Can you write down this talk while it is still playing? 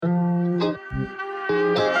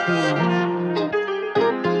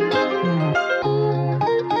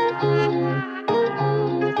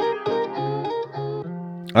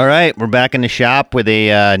All right, we're back in the shop with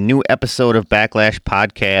a new episode of Backlash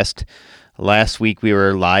Podcast. Last week we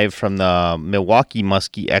were live from the Milwaukee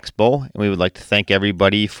Muskie Expo, and we would like to thank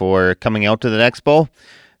everybody for coming out to the expo.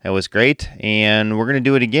 That was great, and we're going to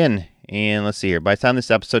do it again. And let's see here. By the time this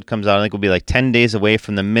episode comes out, I think we'll be like 10 days away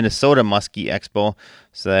from the Minnesota Muskie Expo.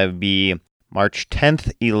 So that would be March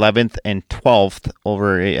 10th, 11th, and 12th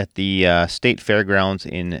over at the State Fairgrounds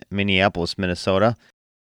in Minneapolis, Minnesota.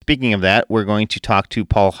 Speaking of that, we're going to talk to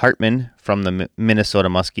Paul Hartman from the Minnesota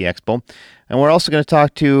Muskie Expo. And we're also going to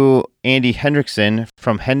talk to Andy Hendrickson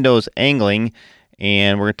from Hendo's Angling.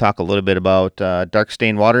 And we're going to talk a little bit about dark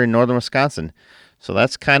stained water in northern Wisconsin. So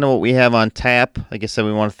that's kind of what we have on tap. Like I said,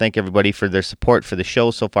 we want to thank everybody for their support for the show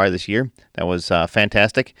so far this year. That was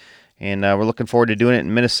fantastic. And we're looking forward to doing it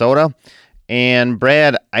in Minnesota. And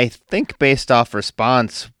Brad, I think based off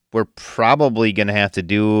response, we're probably going to have to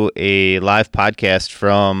do a live podcast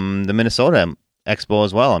from the Minnesota Expo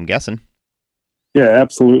as well, I'm guessing. Yeah,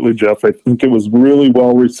 absolutely, Jeff. I think it was really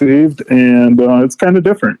well received, and it's kind of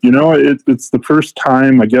different. You know, it's the first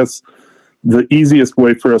time, I guess, the easiest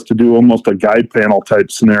way for us to do almost a guide panel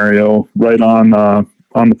type scenario right on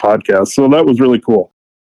the podcast. So that was really cool.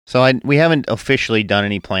 So we haven't officially done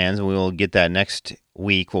any plans, and we will get that next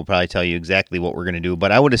week. We'll probably tell you exactly what we're going to do.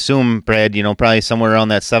 But I would assume, Brad, probably somewhere around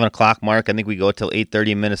that 7 o'clock mark. I think we go till 8:30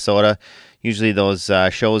 in Minnesota. Usually those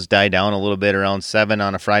shows die down a little bit around 7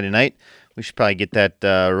 on a Friday night. We should probably get that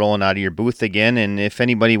rolling out of your booth again. And if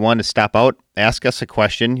anybody wanted to stop out, ask us a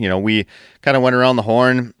question. We kind of went around the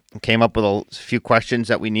horn, came up with a few questions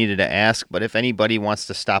that we needed to ask. But if anybody wants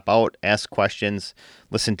to stop out, ask questions,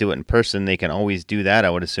 listen to it in person, they can always do that. I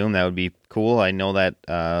would assume that would be cool. I know that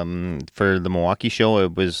for the Milwaukee show,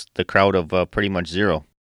 it was the crowd of pretty much zero.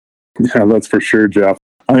 Yeah, that's for sure, Jeff.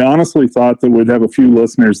 I honestly thought that we'd have a few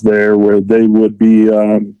listeners there where they would be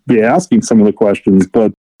asking some of the questions,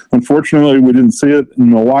 but unfortunately we didn't see it in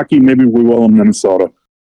Milwaukee. Maybe we will in Minnesota.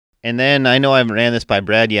 And then I know I haven't ran this by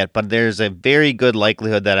Brad yet, but there's a very good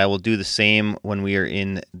likelihood that I will do the same when we are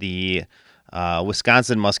in the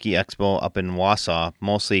Wisconsin Muskie Expo up in Wausau,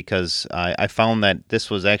 mostly because I found that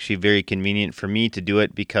this was actually very convenient for me to do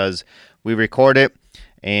it because we record it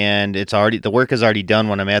and the work is already done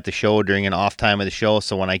when I'm at the show during an off time of the show.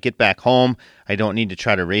 So when I get back home, I don't need to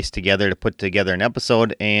try to race together to put together an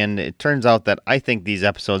episode. And it turns out that I think these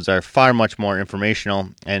episodes are far much more informational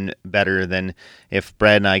and better than if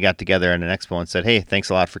Brad and I got together at an expo and said, "Hey,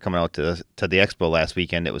 thanks a lot for coming out to the expo last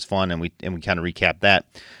weekend. It was fun," and we kind of recapped that.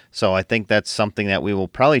 So I think that's something that we will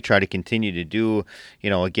probably try to continue to do,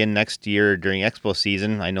 again next year during expo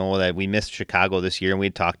season. I know that we missed Chicago this year and we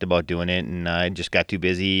had talked about doing it, and I just got too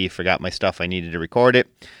busy, forgot my stuff, I needed to record it.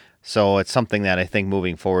 So it's something that I think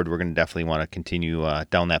moving forward we're going to definitely want to continue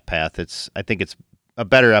down that path. I think it's a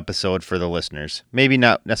better episode for the listeners. Maybe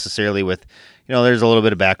not necessarily with, there's a little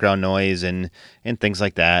bit of background noise and things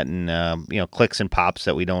like that, and clicks and pops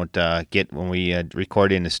that we don't get when we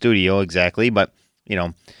record in the studio exactly, but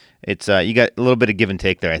it's you got a little bit of give and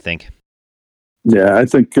take there, I think. Yeah, I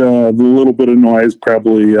think the little bit of noise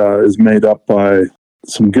probably is made up by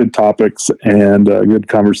some good topics and good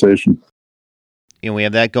conversation. We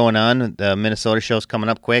have that going on. The Minnesota show's coming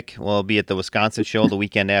up quick. We'll be at the Wisconsin show the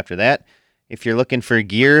weekend after that. If you're looking for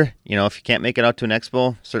gear, if you can't make it out to an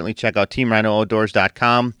expo, certainly check out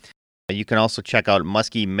TeamRhinoOutdoors.com. You can also check out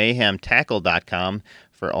MuskieMayhemTackle.com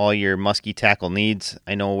for all your muskie tackle needs.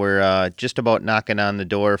 I know we're just about knocking on the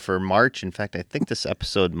door for March. In fact, I think this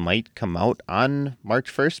episode might come out on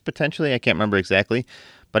March 1st, potentially. I can't remember exactly.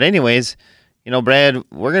 But anyways, Brad,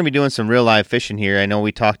 we're going to be doing some real live fishing here. I know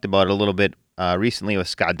we talked about it a little bit recently with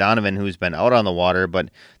Scott Donovan, who's been out on the water,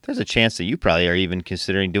 but there's a chance that you probably are even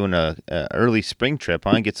considering doing a early spring trip,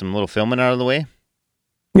 huh? Get some little filming out of the way.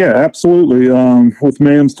 Yeah, absolutely. With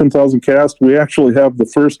Mayhem's 10,000 Cast, we actually have the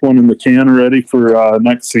first one in the can ready for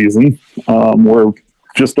next season. We're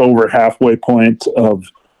just over halfway point of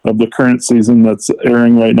the current season that's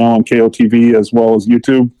airing right now on KOTV as well as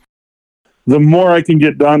YouTube. The more I can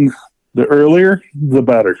get done the earlier, the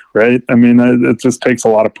better, right? I mean, it just takes a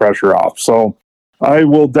lot of pressure off. So I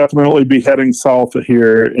will definitely be heading south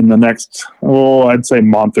here in the next, I'd say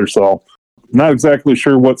month or so. Not exactly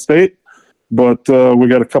sure what state, but we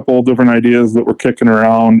got a couple of different ideas that we're kicking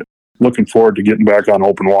around. Looking forward to getting back on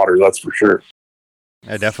open water, that's for sure.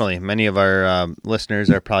 Definitely. Many of our listeners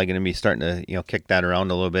are probably going to be starting to, kick that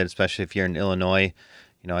around a little bit, especially if you're in Illinois.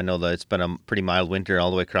 I know that it's been a pretty mild winter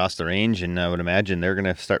all the way across the range, and I would imagine they're going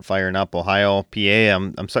to start firing up Ohio, PA.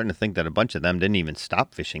 I'm starting to think that a bunch of them didn't even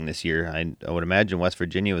stop fishing this year. I would imagine West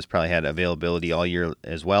Virginia was probably had availability all year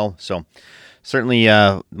as well. So certainly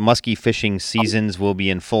muskie fishing seasons will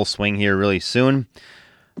be in full swing here really soon.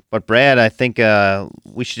 But Brad, I think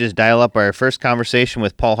we should just dial up our first conversation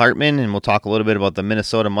with Paul Hartman, and we'll talk a little bit about the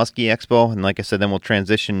Minnesota Muskie Expo. And like I said, then we'll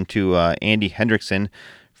transition to Andy Hendrickson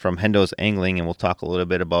from Hendo's Angling, and we'll talk a little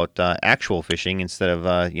bit about actual fishing instead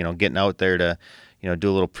of getting out there to do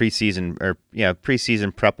a little preseason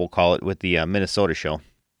prep, we'll call it, with the Minnesota show.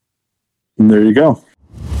 And there you go.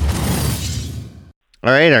 All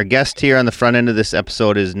right, our guest here on the front end of this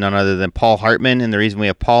episode is none other than Paul Hartman, and the reason we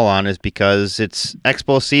have Paul on is because it's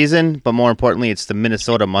Expo season, but more importantly, it's the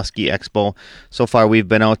Minnesota Muskie Expo. So far, we've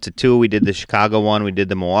been out to 2. We did the Chicago one, we did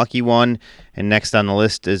the Milwaukee one, and next on the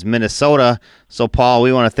list is Minnesota. So, Paul,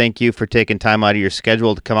 we want to thank you for taking time out of your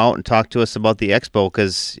schedule to come out and talk to us about the Expo,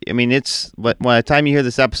 because, I mean, by the time you hear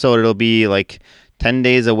this episode, it'll be like 10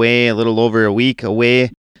 days away, a little over a week away.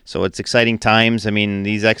 So it's exciting times. I mean,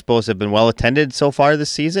 these expos have been well attended so far this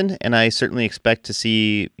season, and I certainly expect to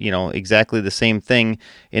see, exactly the same thing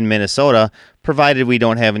in Minnesota, provided we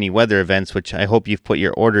don't have any weather events, which I hope you've put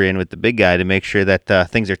your order in with the big guy to make sure that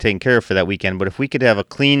things are taken care of for that weekend. But if we could have a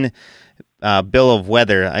clean bill of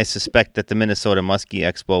weather, I suspect that the Minnesota Muskie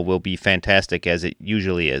Expo will be fantastic, as it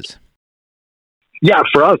usually is. Yeah,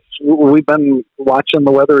 for us, we've been watching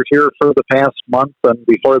the weather here for the past month, and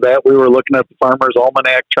before that, we were looking at the Farmer's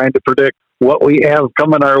Almanac trying to predict what we have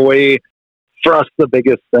coming our way. For us, the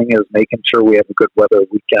biggest thing is making sure we have a good weather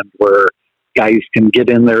weekend where guys can get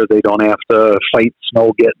in there. They don't have to fight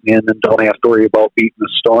snow getting in and don't have to worry about beating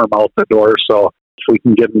a storm out the door. So if we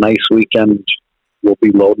can get a nice weekend, we'll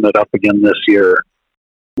be loading it up again this year.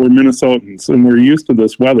 We're Minnesotans, and we're used to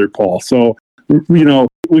this weather, Paul. So,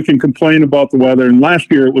 we can complain about the weather. And last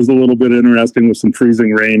year it was a little bit interesting with some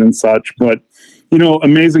freezing rain and such. But,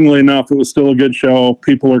 amazingly enough, it was still a good show.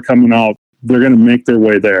 People are coming out. They're going to make their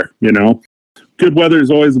way there, Good weather is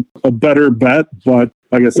always a better bet. But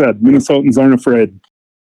like I said, Minnesotans aren't afraid.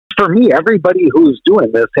 For me, everybody who's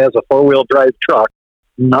doing this has a four-wheel drive truck.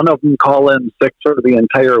 None of them call in sick for the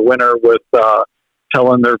entire winter with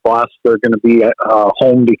telling their boss they're going to be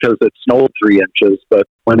home because it snowed 3 inches. But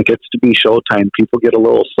when it gets to be showtime, people get a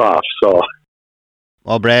little soft. So,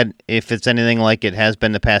 well, Brad, if it's anything like it has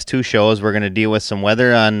been the past 2 shows, we're going to deal with some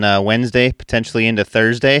weather on Wednesday, potentially into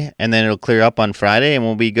Thursday, and then it'll clear up on Friday, and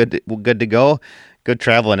we'll be good to go. Good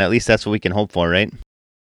traveling. At least that's what we can hope for, right?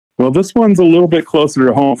 Well, this one's a little bit closer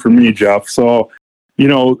to home for me, Jeff. So,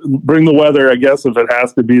 bring the weather, I guess, if it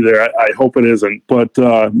has to be there. I hope it isn't. But,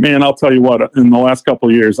 man, I'll tell you what, in the last couple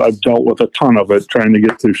of years, I've dealt with a ton of it trying to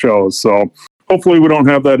get to shows. So hopefully we don't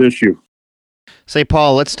have that issue. Say,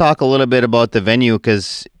 Paul, let's talk a little bit about the venue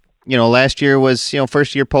because, last year was,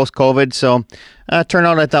 first year post-COVID. So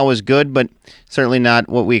turnout I thought was good, but certainly not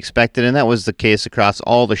what we expected. And that was the case across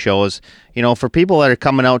all the shows. For people that are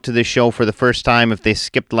coming out to this show for the first time, if they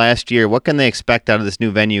skipped last year, what can they expect out of this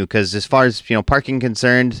new venue? Because as far as, parking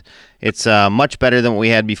concerned, it's much better than what we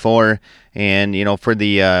had before. And, for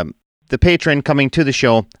the patron coming to the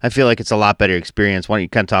show, I feel like it's a lot better experience. Why don't you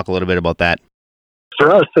kind of talk a little bit about that? For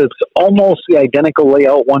us, it's almost the identical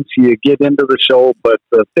layout once you get into the show, but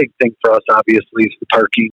the big thing for us, obviously, is the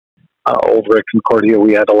parking. Over at Concordia,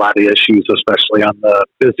 we had a lot of issues, especially on the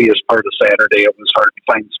busiest part of Saturday. It was hard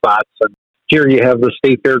to find spots. And here you have the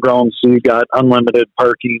State Fairgrounds, so you got unlimited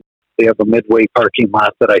parking. They have a midway parking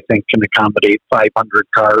lot that I think can accommodate 500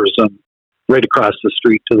 cars. And right across the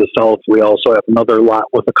street to the south, we also have another lot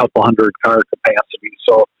with a couple hundred car capacity.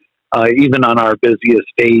 So even on our busiest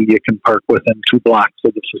day, you can park within 2 blocks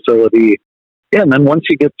of the facility. Yeah, and then once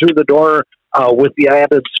you get through the door, with the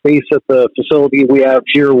added space at the facility we have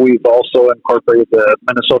here, we've also incorporated the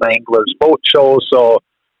Minnesota Anglers Boat Show. So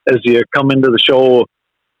as you come into the show,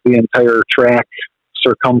 the entire track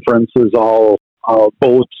circumference is all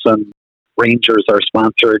boats, and Rangers are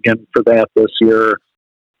sponsor again for that this year.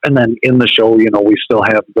 And then in the show, we still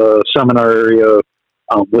have the seminar area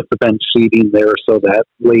with the bench seating there, so that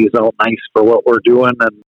lays out nice for what we're doing.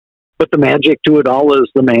 But the magic to it all is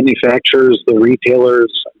the manufacturers, the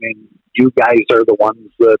retailers. I mean, you guys are the ones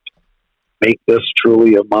that make this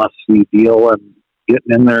truly a must-see deal, and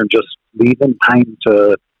getting in there and just leaving time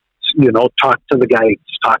to, talk to the guys,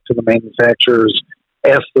 talk to the manufacturers,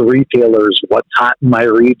 ask the retailers what's hot in my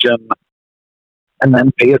region, and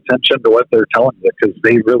then pay attention to what they're telling you, because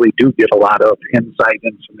they really do get a lot of inside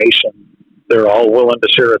information. They're all willing to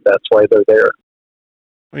share it. That's why they're there.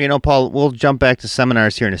 Well, Paul, we'll jump back to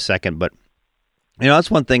seminars here in a second, but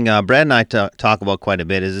that's one thing Brad and I talk about quite a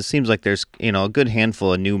bit is it seems like there's, a good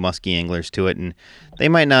handful of new muskie anglers to it, and they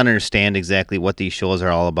might not understand exactly what these shows are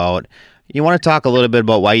all about. You want to talk a little bit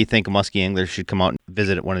about why you think muskie anglers should come out and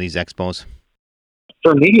visit at one of these expos?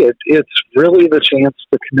 For me, it's really the chance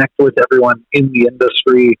to connect with everyone in the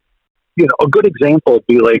industry, a good example would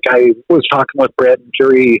be like I was talking with Brad and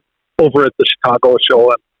Jerry over at the Chicago show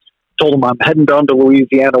and told them I'm heading down to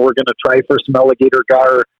Louisiana. We're going to try for some alligator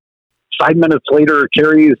gar. 5 minutes later,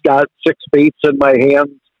 Kerry's got 6 baits in my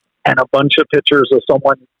hands and a bunch of pictures of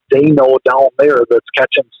someone they know down there that's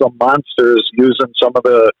catching some monsters using some of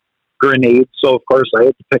the grenades. So, of course, I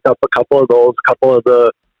had to pick up a couple of those, a couple of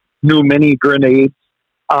the new mini grenades.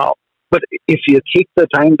 But if you take the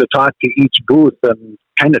time to talk to each booth and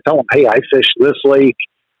kind of tell them, hey, I fished this lake.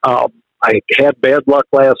 I had bad luck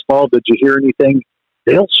last fall. Did you hear anything?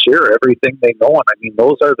 They'll share everything they know. And I mean,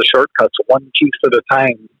 those are the shortcuts, one piece at a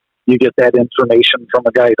time. You get that information from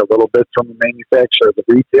a guide, a little bit from the manufacturer. The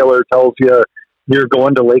retailer tells you you're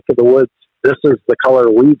going to Lake of the Woods. This is the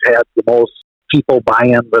color we've had the most people buy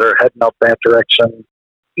in that are heading up that direction.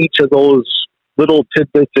 Each of those little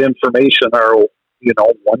tidbits of information are,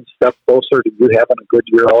 one step closer to you having a good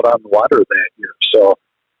year out on the water that year. So,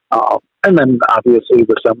 and then obviously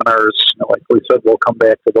the seminars, like we said, we'll come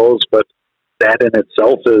back to those, but that in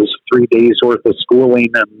itself is 3 days worth of schooling,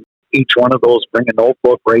 and each one of those bring a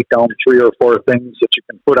notebook, write down 3 or 4 things that you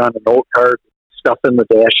can put on a note card, stuff in the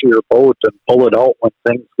dash of your boat and pull it out when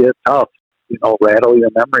things get tough, rattle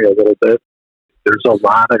your memory a little bit. There's a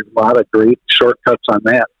lot of great shortcuts on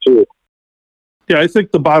that too. Yeah, I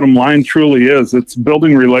think the bottom line truly is it's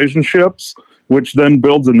building relationships, which then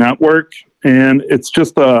builds a network, and it's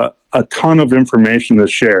just a ton of information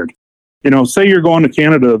that's shared. Say you're going to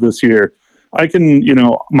Canada this year. I can,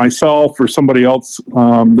 myself or somebody else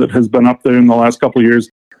that has been up there in the last couple of years,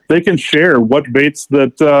 they can share what baits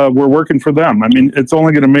that were working for them. I mean, it's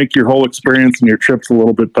only going to make your whole experience and your trips a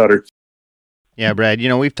little bit better. Yeah, Brad,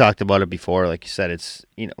 we've talked about it before. Like you said, it's,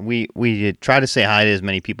 we try to say hi to as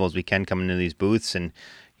many people as we can coming into these booths. And,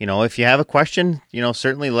 if you have a question,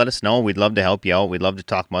 certainly let us know. We'd love to help you out. We'd love to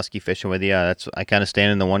talk muskie fishing with you. I kind of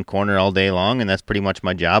stand in the one corner all day long, and that's pretty much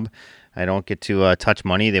my job. I don't get to touch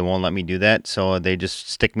money. They won't let me do that. So they just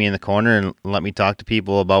stick me in the corner and let me talk to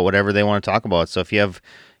people about whatever they want to talk about. So if you have,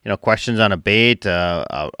 questions on a bait,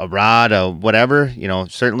 a rod, whatever,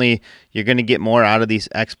 certainly you're going to get more out of these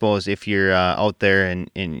expos if you're out there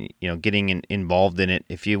and getting involved in it.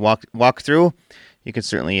 If you walk through, you can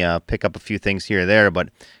certainly pick up a few things here or there. But,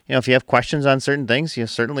 if you have questions on certain things,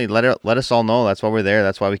 certainly let us all know. That's why we're there.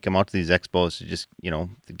 That's why we come out to these expos to just,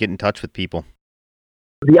 get in touch with people.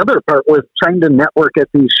 The other part with trying to network at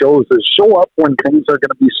these shows is show up when things are going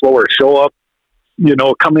to be slower. Show up,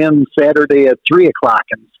 come in Saturday at 3:00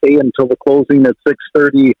 and stay until the closing at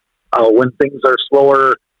 6:30. When things are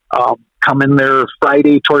slower, come in there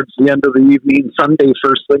Friday towards the end of the evening, Sunday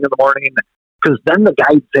first thing in the morning, because then the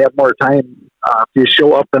guides have more time. If you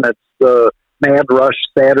show up and it's the mad rush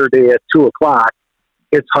Saturday at 2:00,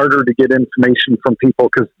 it's harder to get information from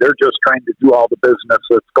people because they're just trying to do all the business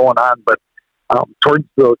that's going on. But towards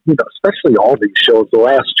the, especially all these shows, the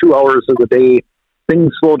last 2 hours of the day,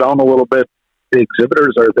 things slow down a little bit. The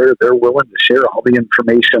exhibitors are there. They're willing to share all the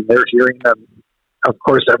information they're hearing. And of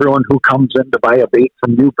course, everyone who comes in to buy a bait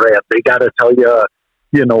from you, Brad, they got to tell you,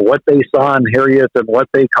 what they saw on Harriet and what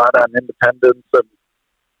they caught on Independence. And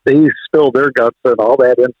they spill their guts, and all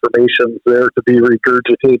that information's there to be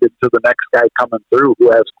regurgitated to the next guy coming through who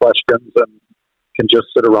has questions and can just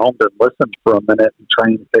sit around and listen for a minute and try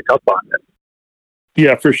and pick up on it.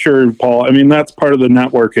 Yeah, for sure, Paul. I mean, that's part of the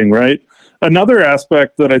networking, right? Another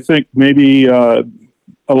aspect that I think maybe a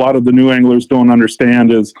lot of the new anglers don't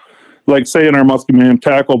understand is, like, say in our Muskie Mayhem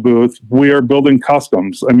tackle booth, we are building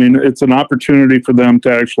customs. I mean, it's an opportunity for them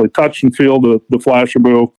to actually touch and feel the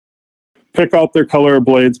Flashabou, pick out their color of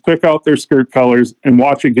blades, pick out their skirt colors, and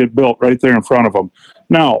watch it get built right there in front of them.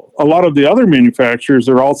 Now, a lot of the other manufacturers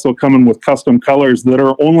are also coming with custom colors that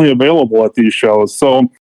are only available at these shows. So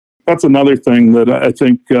that's another thing that I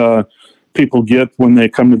think people get when they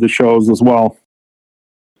come to the shows as well.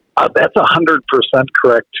 That's 100%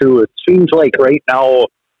 correct, too. It seems like right now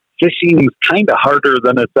fishing is kind of harder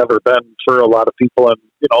than it's ever been for a lot of people. And,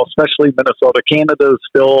 especially Minnesota. Canada is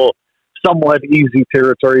still somewhat easy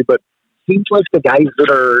territory, but it seems like the guys that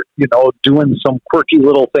are, doing some quirky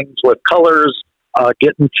little things with colors,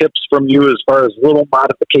 getting tips from you as far as little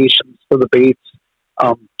modifications to the baits,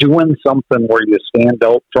 doing something where you stand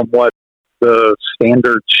out from what the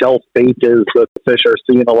standard shelf bait is that the fish are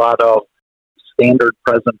seeing a lot of, standard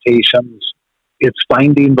presentations. It's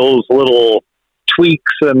finding those little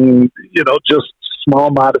tweaks and, just small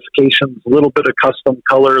modifications, a little bit of custom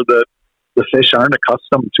color that the fish aren't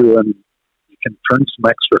accustomed to, and you can turn some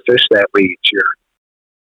extra fish that way each year.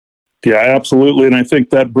 Yeah, absolutely. And I think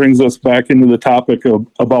that brings us back into the topic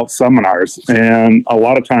about seminars. And a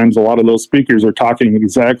lot of times, a lot of those speakers are talking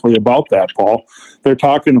exactly about that, Paul. They're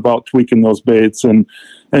talking about tweaking those baits and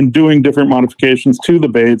doing different modifications to the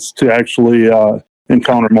baits to actually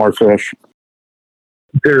encounter more fish.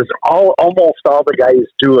 There's almost all the guys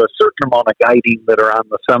do a certain amount of guiding that are on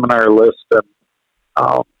the seminar list.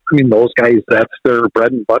 And those guys, that's their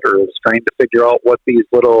bread and butter, is trying to figure out what these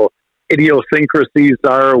little idiosyncrasies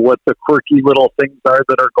are, what the quirky little things are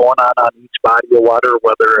that are going on each body of water,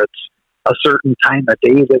 whether it's a certain time of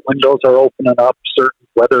day that windows are opening up, certain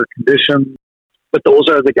weather conditions. But those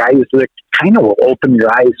are the guys that kind of will open your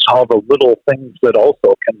eyes to all the little things that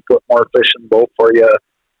also can put more fish in the boat for you.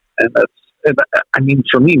 And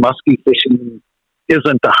for me, muskie fishing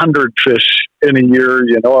isn't 100 fish in a year.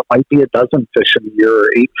 It might be a dozen fish in a year, or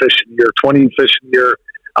 8 fish in a year, 20 fish in a year.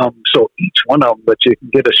 So each one of them that you can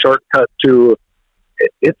get a shortcut to,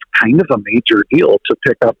 it's kind of a major deal to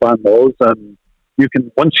pick up on those. And you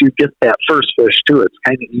can, once you get that first fish too, it's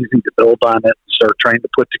kind of easy to build on it and start trying to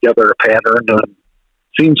put together a pattern. And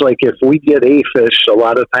it seems like if we get a fish, a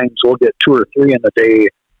lot of times we'll get 2 or 3 in a day.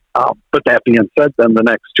 But that being said, then the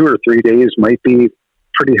next 2 or 3 days might be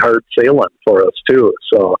pretty hard sailing for us too.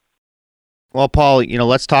 So. Well, Paul,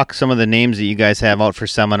 let's talk some of the names that you guys have out for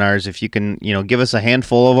seminars. If you can, give us a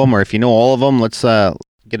handful of them, or if you know all of them, let's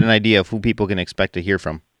get an idea of who people can expect to hear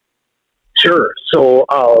from. Sure. So,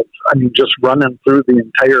 just running through the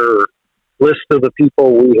entire list of the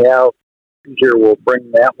people we have here, we'll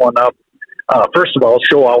bring that one up. First of all,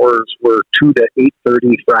 show hours were 2 to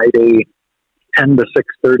 8:30 Friday, 10 to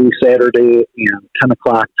 6:30 Saturday, and 10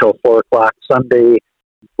 o'clock till 4 o'clock Sunday.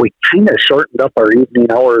 We kind of shortened up our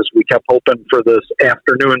evening hours. We kept hoping for this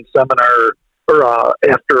afternoon seminar, or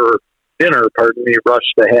after dinner, rush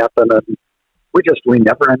to happen, and we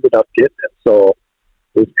never ended up getting it. So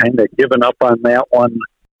we've kind of given up on that one.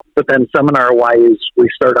 But then seminar-wise, we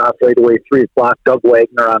start off right away, 3 o'clock, Doug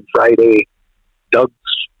Wagner on Friday. Doug's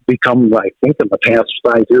become, I think, in the past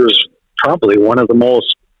 5 years, probably one of the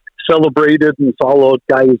most celebrated and followed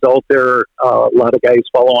guys out there. A lot of guys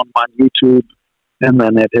follow him on YouTube. And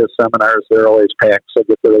then at his seminars, they're always packed, so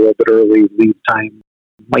get there a little bit early, leave time.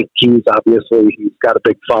 Mike Keys, obviously, he's got a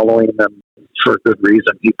big following, and for good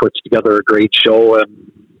reason. He puts together a great show,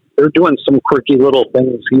 and they're doing some quirky little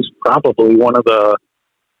things. He's probably one of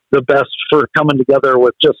the best for coming together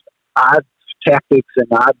with just odd tactics in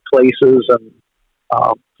odd places, and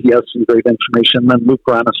he has some great information. Then Luke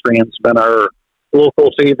Ronestrand's been our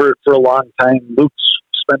local favorite for a long time. Luke's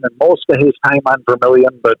spending most of his time on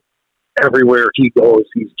Vermilion, but everywhere he goes,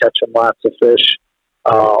 he's catching lots of fish.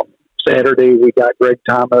 Saturday, we got Greg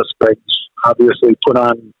Thomas. Greg's obviously put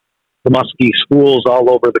on the muskie schools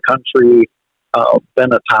all over the country.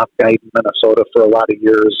 Been a top guide in Minnesota for a lot of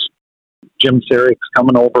years. Jim Sarik's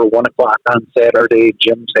coming over 1 o'clock on Saturday.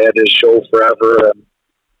 Jim's had his show forever, and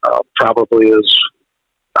probably is,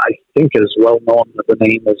 I think, as well known with the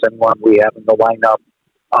name as anyone we have in the lineup.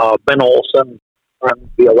 Ben Olson on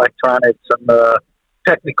the electronics and the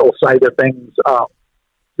technical side of things.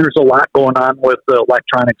 There's a lot going on with the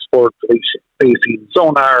electronic sport facing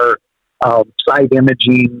sonar, side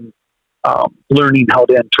imaging, learning how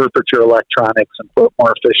to interpret your electronics and put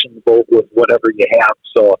more fish in the boat with whatever you have.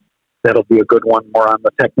 So that'll be a good one, more on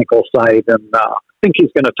the technical side. And I think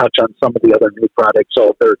he's going to touch on some of the other new products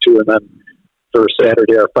out there too. And then for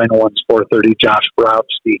Saturday, our final one's 4:30, Josh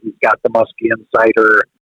Borowski. He's got the Muskie Insider.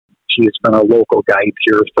 He's been a local guide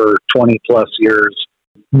here for 20 plus years.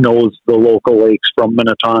 Knows the local lakes from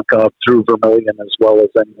Minnetonka up through Vermilion as well as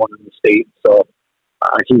anyone in the state. So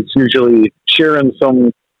he's usually sharing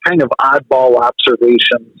some kind of oddball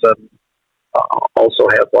observations, and also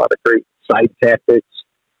has a lot of great side tactics.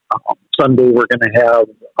 Sunday we're going to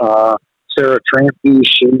have Sarah Trampy.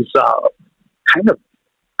 She's kind of,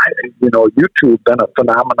 YouTube been a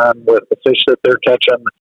phenomenon with the fish that they're catching.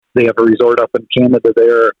 They have a resort up in Canada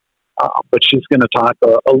there. But she's going to talk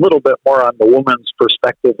a little bit more on the woman's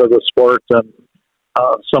perspective of the sport, and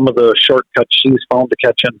some of the shortcuts she's found to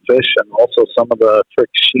catching fish, and also some of the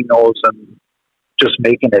tricks she knows, and just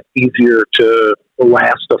making it easier to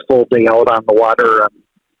last a full day out on the water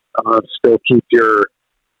and still keep your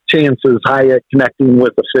chances high at connecting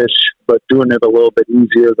with the fish, but doing it a little bit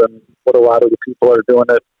easier than what a lot of the people are doing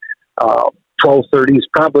it. 12:30 is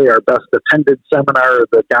probably our best attended seminar.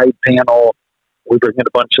 The guide panel, we bring in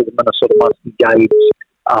a bunch of the Minnesota Muskie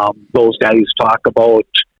guides. Those guys talk about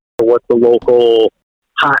what the local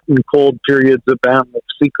hot and cold periods have been, with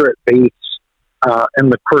secret baits,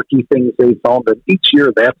 and the quirky things they found. And each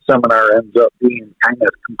year that seminar ends up being kind of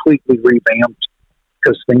completely revamped,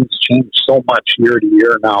 because things change so much year to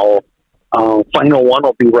year now. Final one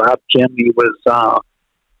will be Rob Kim. He was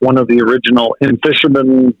one of the original In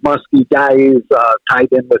Fisherman Muskie guys,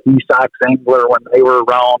 tied in with Esox Angler when they were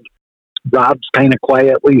around. Rob's kind of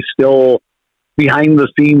quietly still behind the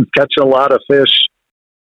scenes catching a lot of fish,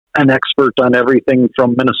 an expert on everything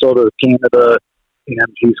from Minnesota to Canada, and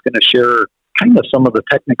he's going to share kind of some of the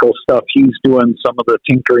technical stuff he's doing, some of the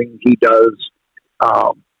tinkering he does.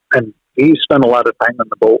 And he spent a lot of time on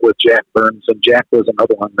the boat with Jack Burns, and Jack was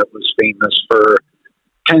another one that was famous for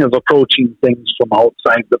kind of approaching things from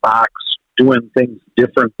outside the box, doing things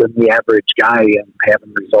different than the average guy and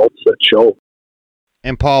having results that show.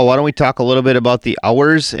 And Paul, why don't we talk a little bit about the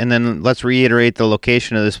hours, and then let's reiterate the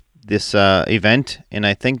location of this event. And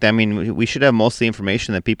I think, we should have most of the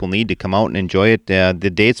information that people need to come out and enjoy it.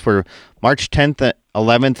 The dates were March 10th,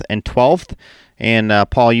 11th, and 12th. And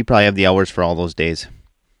Paul, you probably have the hours for all those days.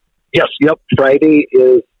 Yes, yep. Friday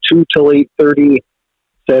is 2 till 8:30.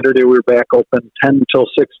 Saturday we're back open 10 till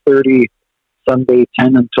 6:30. Sunday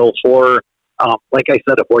 10 until 4. Like I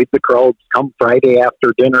said, avoid the crowds. Come Friday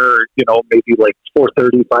after dinner, maybe like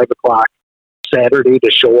 4:30, 5 o'clock. Saturday to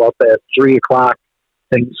show up at 3 o'clock.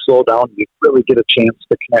 Things slow down. You really get a chance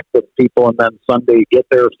to connect with people. And then Sunday, get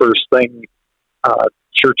there first thing.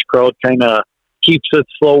 Church crowd kind of keeps it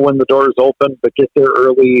slow when the doors open, but get there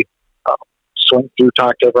early. Swing through,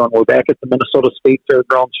 talk to everyone. We're back at the Minnesota State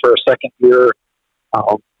Fairgrounds for a second year.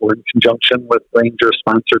 We're in conjunction with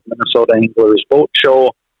Ranger-sponsored Minnesota Anglers Boat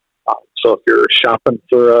Show. So if you're shopping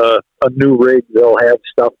for a new rig, they'll have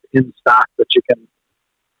stuff in stock that you can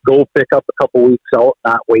go pick up a couple weeks out,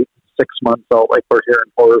 not wait 6 months out like we're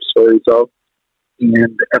hearing horror stories of.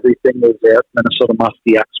 And everything is at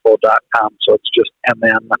MinnesotaMuskieExpo.com. So it's just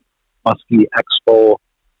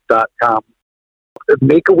MNMuskieExpo.com.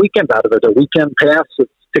 Make a weekend out of it. A weekend pass,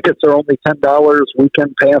 tickets are only $10.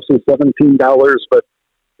 Weekend pass is $17, but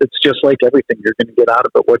it's just like everything. You're going to get out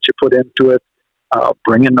of it what you put into it.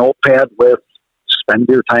 Bring a notepad with. Spend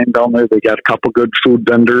your time down there. They got a couple good food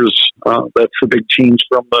vendors. That's a big change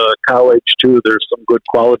from the college, too. There's some good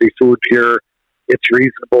quality food here. It's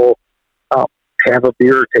reasonable. Have a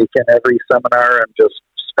beer, take in every seminar, and just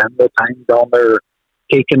spend the time down there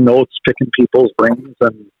taking notes, picking people's brains,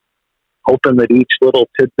 and hoping that each little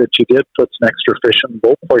tidbit you get puts an extra fish in the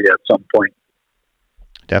boat for you at some point.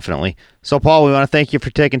 Definitely. So, Paul, we want to thank you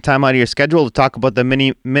for taking time out of your schedule to talk about the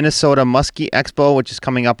Minnesota Muskie Expo, which is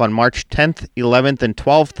coming up on March 10th, 11th, and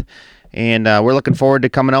 12th. And we're looking forward to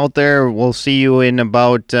coming out there. We'll see you in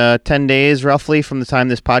about 10 days, roughly, from the time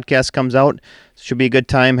this podcast comes out. Should be a good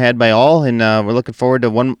time had by all, and we're looking forward to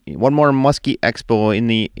one more Muskie Expo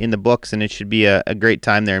in the books, and it should be a great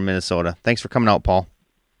time there in Minnesota. Thanks for coming out, Paul.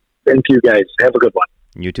 Thank you, guys. Have a good one.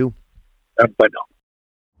 You too. Bye now.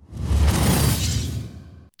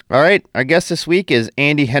 All right, our guest this week is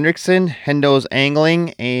Andy Hendrickson, Hendo's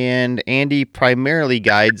Angling, and Andy primarily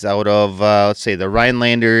guides out of, the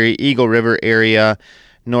Rhinelander, Eagle River area,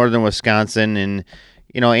 northern Wisconsin. And,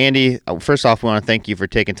 Andy, first off, we want to thank you for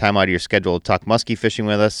taking time out of your schedule to talk muskie fishing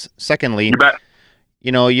with us. Secondly, you bet.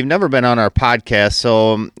 You've never been on our podcast,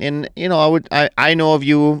 so, I know of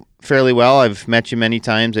you fairly well. I've met you many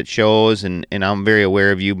times at shows, and I'm very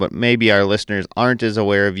aware of you, but maybe our listeners aren't as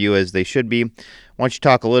aware of you as they should be. Why don't you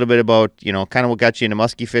talk a little bit about, kind of what got you into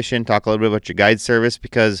muskie fishing, talk a little bit about your guide service,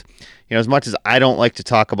 because, as much as I don't like to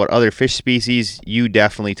talk about other fish species, you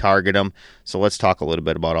definitely target them. So let's talk a little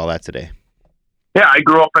bit about all that today. Yeah, I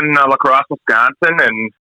grew up in La Crosse, Wisconsin,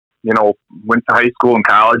 and, went to high school and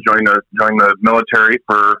college, joined the military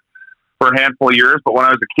for a handful of years. But when I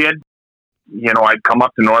was a kid, I'd come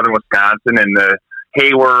up to northern Wisconsin in the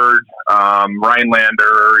Hayward,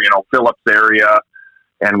 Rhinelander, Phillips area,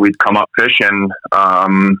 and we'd come up fishing, a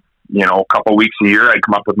couple of weeks a year. I'd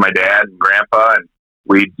come up with my dad and grandpa, and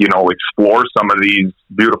we'd, explore some of these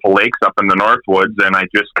beautiful lakes up in the Northwoods. And I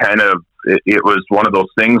just kind of, it was one of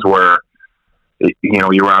those things where,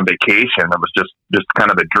 you were on vacation. It was just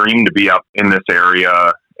kind of a dream to be up in this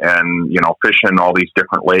area and, fishing all these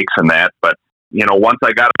different lakes and that. But, once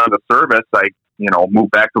I got out of the service, I,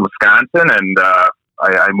 moved back to Wisconsin, and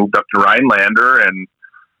I moved up to Rhinelander, and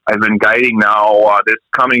I've been guiding now. This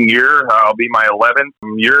coming year, I'll be my 11th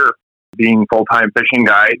year being full-time fishing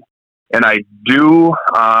guide, and I do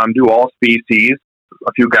all species.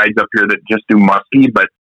 A few guides up here that just do muskie, but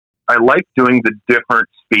I like doing the different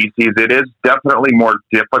species. It is definitely more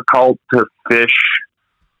difficult to fish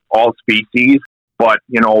all species, but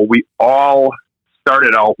we all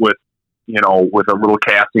started out with with a little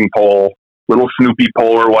casting pole, little Snoopy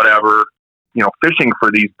pole or whatever. Fishing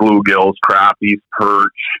for these bluegills, crappies, perch,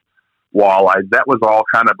 walleyes. That was all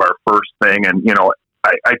kind of our first thing. And,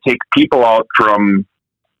 I take people out from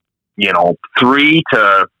 3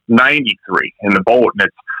 to 93 in the boat. And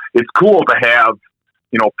it's cool to have,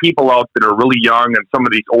 people out that are really young and some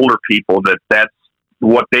of these older people that's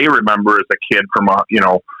what they remember as a kid from,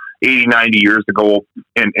 80, 90 years ago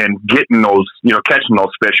and getting those, catching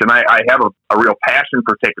those fish. And I have a real passion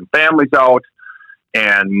for taking families out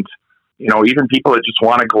and, even people that just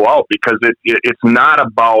want to go out because it's not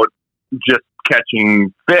about just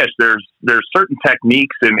catching fish. There's certain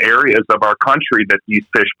techniques in areas of our country that these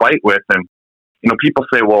fish bite with. And, people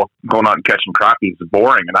say, well, going out and catching crappies is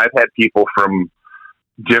boring. And I've had people from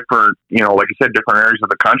different, like I said, different areas of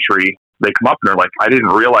the country. They come up and they're like, I didn't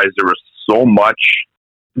realize there was so much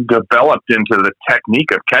developed into the technique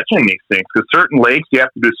of catching these things. Because certain lakes, you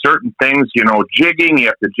have to do certain things, jigging, you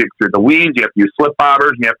have to jig through the weeds, you have to use slip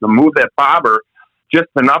bobbers, and you have to move that bobber just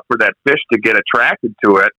enough for that fish to get attracted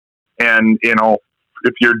to it. And,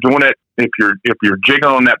 if you're doing it, if you're jigging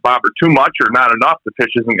on that bobber too much or not enough, the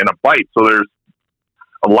fish isn't going to bite. So there's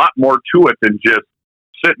a lot more to it than just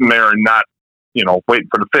sitting there and not, waiting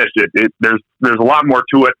for the fish. There's a lot more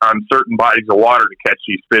to it on certain bodies of water to catch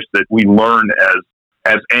these fish that we learn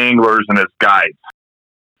as anglers and as guides.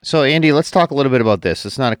 So, Andy, let's talk a little bit about this.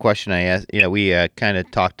 It's not a question I asked. We kind of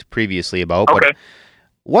talked previously about. Okay. But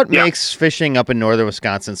what makes fishing up in northern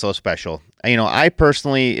Wisconsin so special? I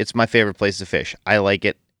personally, it's my favorite place to fish. I like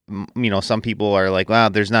it. Some people are like, wow,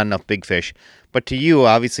 there's not enough big fish. But to you,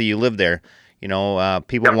 obviously, you live there.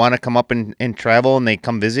 People want to come up and travel, and they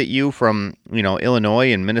come visit you from,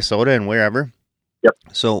 Illinois and Minnesota and wherever. Yep.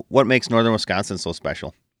 So what makes northern Wisconsin so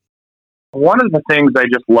special? One of the things I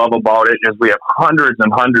just love about it is we have hundreds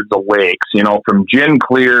and hundreds of lakes, from gin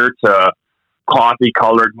clear to coffee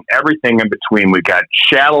colored, everything in between. We've got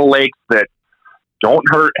shallow lakes that don't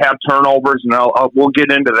have turnovers, and we'll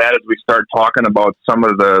get into that as we start talking about some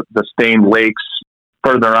of the stained lakes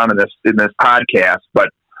further on in this podcast. But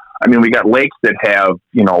we got lakes that have,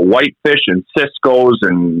 whitefish and ciscos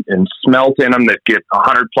and smelt in them that get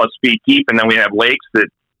 100 plus feet deep. And then we have lakes that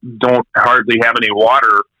don't hardly have any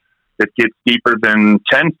water that gets deeper than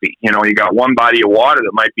 10 feet. You got one body of water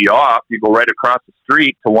that might be off. You go right across the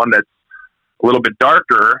street to one that's a little bit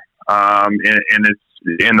darker, and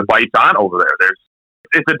the bite's on over there.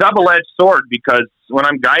 It's a double-edged sword because when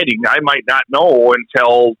I'm guiding, I might not know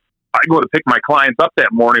until I go to pick my clients up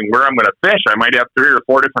that morning where I'm going to fish. I might have 3 or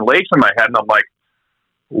 4 different lakes in my head, and I'm like,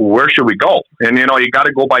 where should we go? And, you got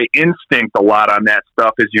to go by instinct a lot on that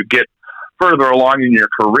stuff as you get further along in your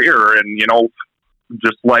career. And,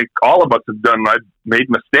 just like all of us have done, I've made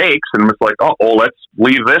mistakes and was like, let's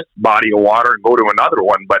leave this body of water and go to another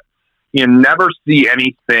one. But you never see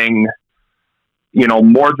anything,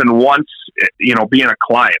 more than once, being a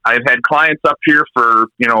client. I've had clients up here for,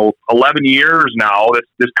 11 years now,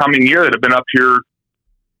 this coming year, that have been up here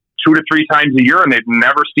 2 to 3 times a year, and they've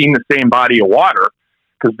never seen the same body of water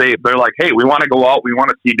because they're like, hey, we want to go out, we want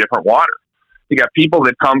to see different water. You got people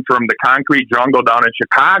that come from the concrete jungle down in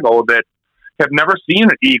Chicago that have never seen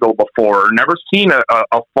an eagle before, or never seen a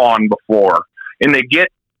fawn before, and they get,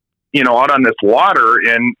 out on this water.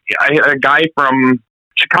 And I had a guy from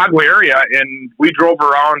Chicago area, and we drove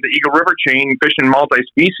around the Eagle River chain fishing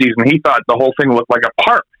multi-species, and he thought the whole thing looked like a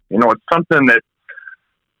park. It's something that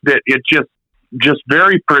it just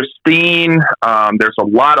very pristine. There's a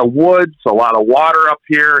lot of woods, a lot of water up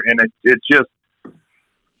here, and it's just,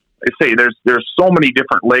 I say there's so many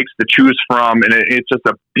different lakes to choose from, and it's just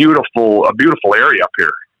a beautiful area up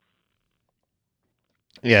here.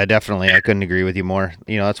 Yeah, definitely. I couldn't agree with you more.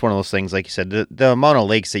 That's one of those things, like you said, the amount of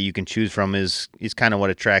lakes that you can choose from is kind of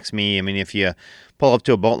what attracts me. If you pull up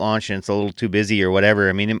to a boat launch and it's a little too busy or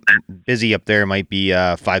whatever, busy up there might be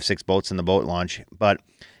 5-6 boats in the boat launch. But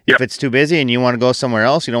if it's too busy and you want to go somewhere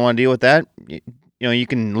else, you don't want to deal with that, you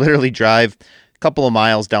can literally drive a couple of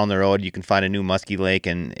miles down the road, you can find a new musky lake,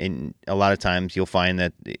 and a lot of times you'll find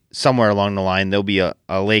that somewhere along the line there'll be a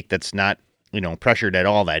lake that's not, pressured at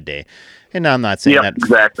all that day. And I'm not saying that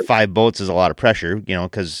exactly 5 boats is a lot of pressure,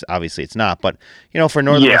 because obviously it's not. But, for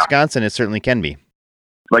northern Wisconsin, it certainly can be.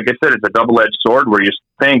 Like I said, it's a double-edged sword where you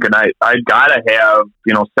think, and I got to have,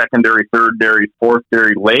 secondary, third-dairy,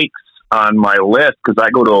 fourth-dairy lakes on my list because I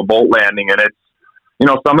go to a boat landing, and it's,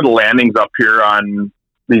 some of the landings up here on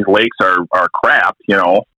these lakes are crap,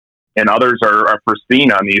 and others are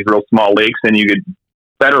pristine on these real small lakes, and you get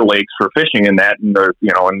better lakes for fishing in that. And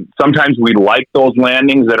and sometimes we like those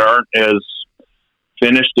landings that aren't as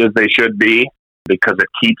finished as they should be because it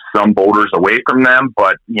keeps some boaters away from them.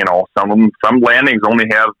 But, some landings only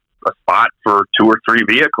have a spot for 2 or 3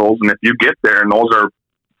 vehicles. And if you get there and those are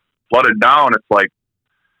flooded down, it's like,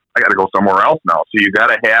 I got to go somewhere else now. So you got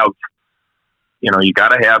to have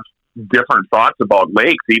different thoughts about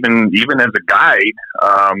lakes, even as a guide.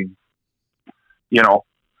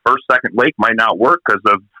 First, second lake might not work because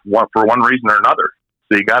of for one reason or another.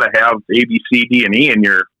 So you got to have A, B, C, D, and E in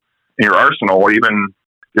your arsenal. Even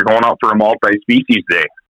you're going out for a multi-species day.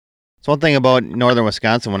 So one thing about northern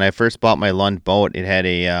Wisconsin, when I first bought my Lund boat, it had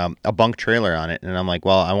a bunk trailer on it, and I'm like,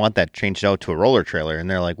 well, I want that changed out to a roller trailer. And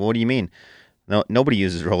they're like, well, what do you mean? No, nobody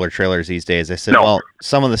uses roller trailers these days. I said, well,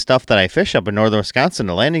 some of the stuff that I fish up in northern Wisconsin,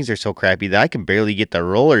 the landings are so crappy that I can barely get the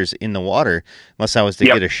rollers in the water unless I was to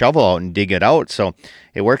get a shovel out and dig it out. So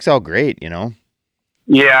it works out great,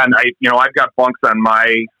 Yeah, and I've got bunks on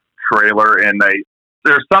my trailer, and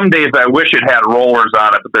there's some days I wish it had rollers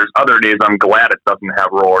on it, but there's other days I'm glad it doesn't have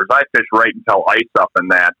rollers. I fish right until ice up in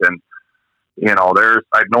that, and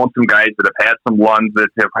I've known some guys that have had some Lunds that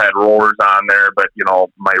have had rollers on there, but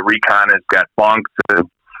my Recon has got bunks. And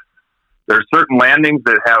there's certain landings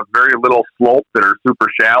that have very little slope that are super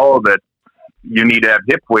shallow that you need to have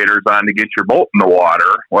hip waders on to get your boat in the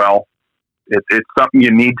water. Well, it's something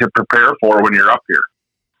you need to prepare for when you're up here.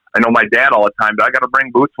 I know my dad all the time, do I got to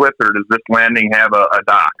bring boots with, or does this landing have a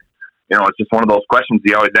dock? It's just one of those questions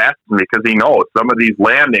he always asks me because he knows some of these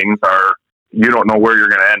landings you don't know where you're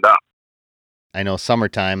going to end up. I know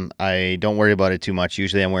summertime, I don't worry about it too much.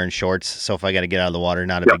 Usually I'm wearing shorts, so if I got to get out of the water,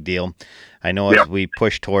 not a big deal. I know as we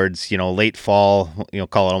push towards, late fall,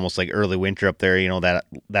 call it almost like early winter up there,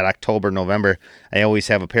 that October, November, I always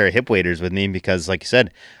have a pair of hip waders with me because, like you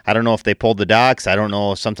said, I don't know if they pulled the docks. I don't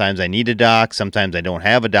know. Sometimes I need a dock. Sometimes I don't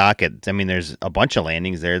have a dock. There's a bunch of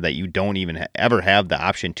landings there that you don't even ever have the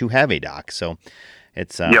option to have a dock. So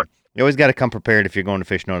it's, you always got to come prepared if you're going to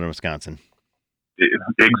fish northern Wisconsin.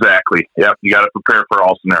 Exactly. Yep. You got to prepare for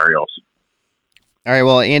all scenarios. All right.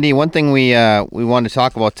 Well, Andy, one thing we wanted to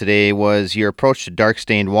talk about today was your approach to dark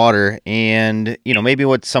stained water, and maybe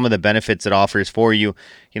what some of the benefits it offers for you.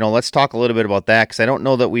 Let's talk a little bit about that because I don't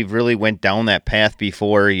know that we've really went down that path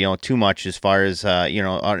before. Too much as far as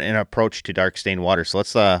an approach to dark stained water. So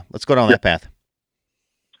let's go down that path.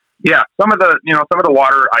 Yeah, some of the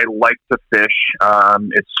water I like to fish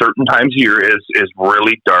at certain times of year is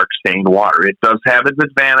really dark stained water. It does have its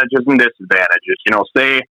advantages and disadvantages.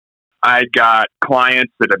 Say I got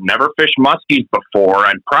clients that have never fished muskies before,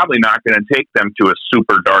 I'm probably not going to take them to a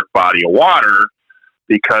super dark body of water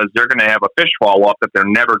because they're going to have a fish fall up that they're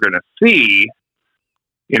never going to see.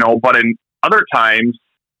 But in other times,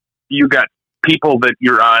 you got people that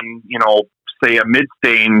you're on, say a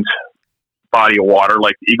mid-stained body of water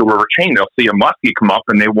like the Eagle River chain. They'll see a muskie come up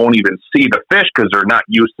and they won't even see the fish because they're not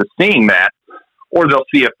used to seeing that, or they'll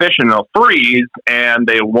see a fish and they'll freeze and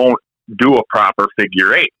they won't do a proper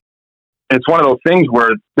figure eight. It's one of those things where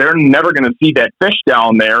they're never going to see that fish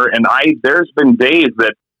down there, and there's been days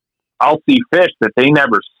that I'll see fish that they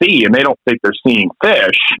never see and they don't think they're seeing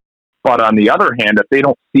fish. But on the other hand, if they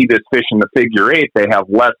don't see this fish in the figure eight, they have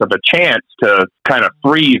less of a chance to kind of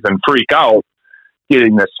freeze and freak out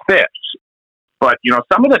getting this fish. But,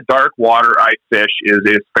 some of the dark water I fish is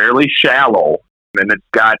fairly shallow, and it's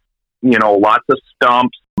got, lots of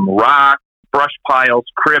stumps, rocks, brush piles,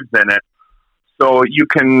 cribs in it. So you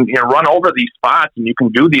can run over these spots and you can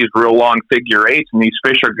do these real long figure eights, and these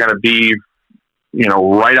fish are going to be,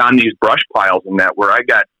 right on these brush piles and that where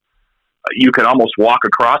you could almost walk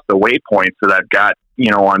across the waypoints that I've got,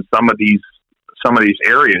 on some of these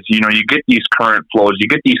areas. You get these current flows, you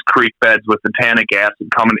get these creek beds with the tannic acid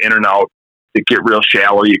coming in and out that get real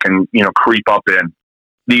shallow. You can, creep up in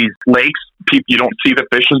these lakes. You don't see the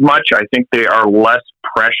fish as much. I think they are less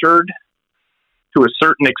pressured to a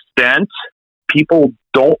certain extent. People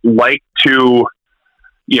don't like to,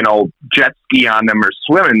 jet ski on them or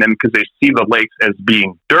swim in them because they see the lakes as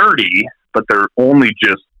being dirty, but they're only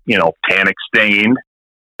just, tannic stained.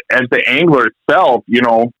 As the angler itself,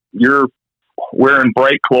 you're wearing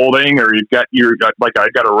bright clothing, or I got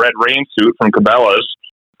a red rain suit from Cabela's.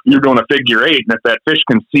 You're doing a figure eight, and if that fish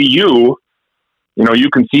can see you, you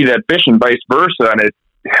can see that fish, and vice versa, and it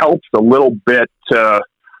helps a little bit to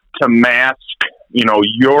mask,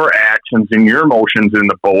 your actions and your motions in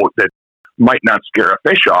the boat that might not scare a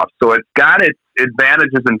fish off. So it's got its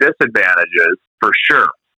advantages and disadvantages for sure.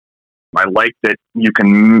 I like that you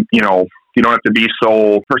can, you don't have to be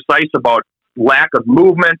so precise about lack of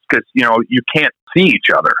movements because, you can't see each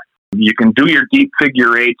other. You can do your deep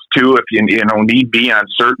figure eights too if you need be on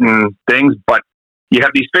certain things, but you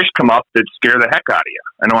have these fish come up that scare the heck out of you.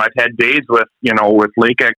 I know I've had days with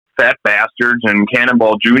Lake X Fat Bastards and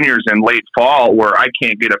Cannonball Juniors in late fall where I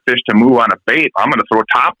can't get a fish to move on a bait. I'm going to throw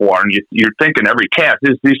top water, and you're thinking every cast,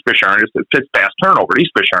 these fish aren't, it's a fish bass turnover.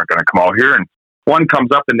 These fish aren't going to come out here. And one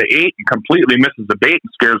comes up in the 8 and completely misses the bait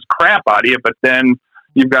and scares the crap out of you, but then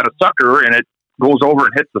you've got a sucker and it goes over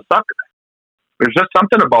and hits the sucker. There's just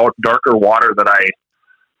something about darker water that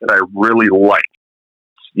I really like.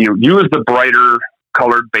 You use the brighter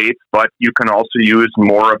colored baits, but you can also use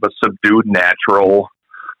more of a subdued natural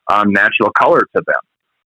color to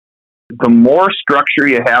them. The more structure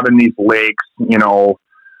you have in these lakes, you know,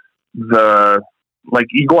 like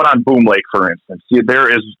you go out on Boom Lake, for instance,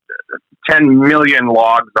 there is 10 million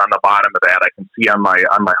logs on the bottom of that. I can see on my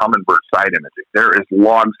Humminbird side imaging. There is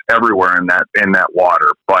logs everywhere in that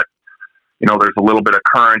water, but you know, there's a little bit of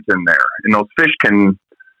current in there, and those fish can,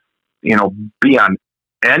 you know, be on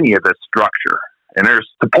any of this structure. And there's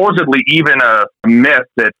supposedly even a myth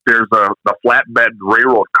that there's a flatbed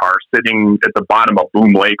railroad car sitting at the bottom of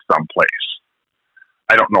Boom Lake someplace.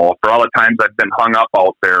 I don't know. For all the times I've been hung up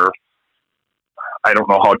out there, I don't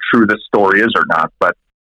know how true this story is or not. But,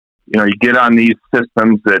 you know, you get on these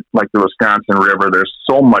systems that, like the Wisconsin River, there's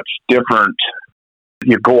so much different.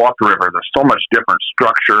 You go up the river, there's so much different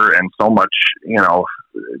structure and so much, you know,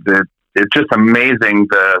 it's just amazing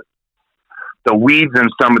the weeds in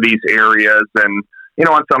some of these areas. And, you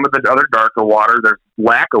know, on some of the other darker water, there's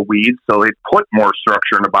lack of weeds, so they put more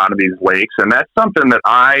structure in the bottom of these lakes. And that's something that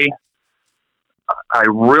I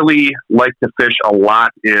really like to fish a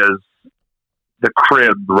lot, is the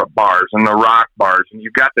crib bars and the rock bars. And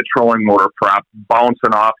you've got the trolling motor prop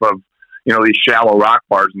bouncing off of, you know, these shallow rock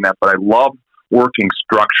bars and that, but I love working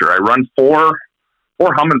structure. I run four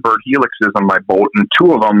Humminbird helixes on my boat, and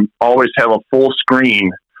 2 of them always have a full screen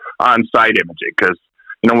on side imaging, because,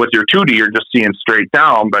 you know, with your 2D, you're just seeing straight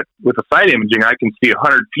down, but with the side imaging, I can see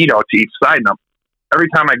 100 feet out to each side. And every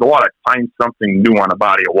time I go out, I find something new on a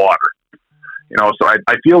body of water. You know, so I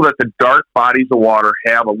feel that the dark bodies of water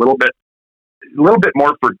have a little bit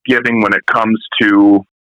more forgiving when it comes to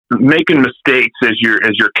making mistakes as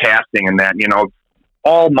you're casting, and that, you know,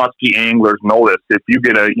 all musky anglers know this. If you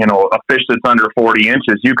get a fish that's under 40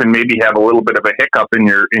 inches, you can maybe have a little bit of a hiccup in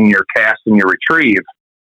your cast and your retrieve.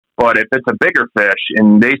 But if it's a bigger fish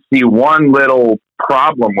and they see one little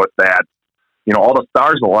problem with that, you know, all the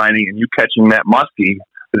stars aligning and you catching that muskie,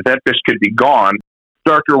 that fish could be gone.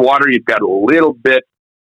 Darker water, you've got a little bit,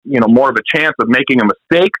 you know, more of a chance of making a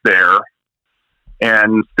mistake there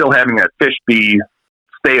and still having that fish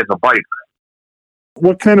stay as a biter.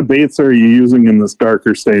 What kind of baits are you using in this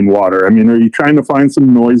darker stained water? I mean, are you trying to find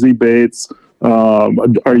some noisy baits?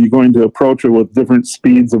 Are you going to approach it with different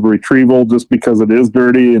speeds of retrieval just because it is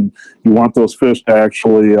dirty and you want those fish to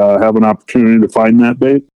actually have an opportunity to find that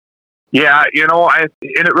bait? Yeah, you know,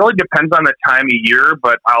 it really depends on the time of year,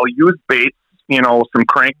 but I'll use baits, you know, some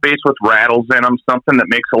crankbaits with rattles in them, something that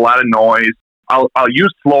makes a lot of noise. I'll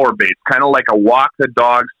use slower baits, kind of like a walk the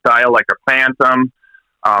dog style, like a Phantom.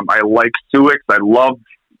 I like Suics. I love,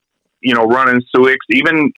 you know, running Suics.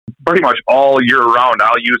 Even pretty much all year round,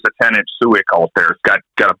 I'll use a 10-inch Suic out there. It's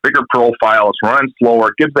got a bigger profile. It's running slower.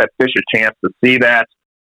 It gives that fish a chance to see that.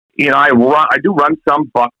 You know, I do run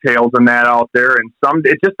some bucktails and that out there, and some,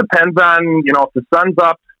 it just depends on, you know, if the sun's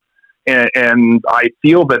up and I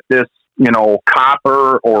feel that this, you know,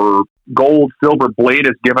 copper or gold, silver blade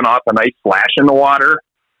is giving off a nice flash in the water.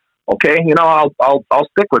 Okay, you know, I'll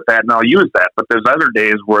stick with that and I'll use that. But there's other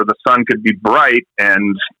days where the sun could be bright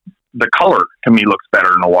and the color to me looks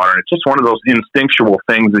better in the water. It's just one of those instinctual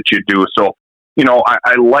things that you do. So, you know,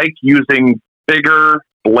 I like using bigger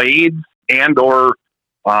blades and or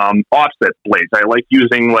offset blades. I like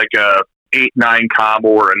using like a 8-9 combo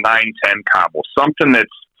or a 9-10 combo. Something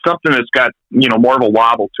that's got, you know, more of a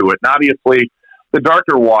wobble to it. And obviously, the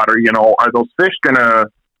darker water, you know, are those fish going to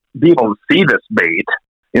be able to see this bait?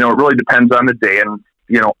 You know, it really depends on the day. And,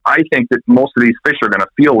 you know, I think that most of these fish are going to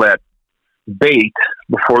feel that bait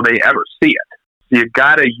before they ever see it. You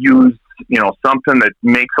got to use, you know, something that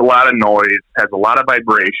makes a lot of noise, has a lot of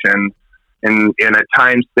vibration, and at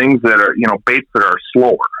times things that are, you know, baits that are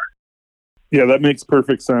slower. Yeah, that makes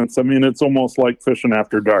perfect sense. I mean, it's almost like fishing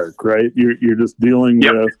after dark, right? You're just dealing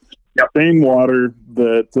with stained water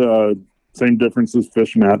that same difference as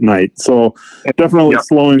fishing at night. So definitely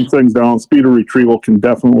slowing things down. Speed of retrieval can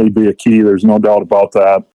definitely be a key. There's no doubt about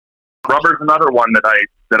that. Rubber's another one that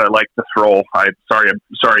I like to throw. Sorry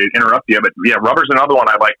to interrupt you, but yeah, rubber's another one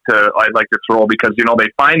I like to throw because, you know, they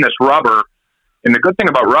find this rubber, and the good thing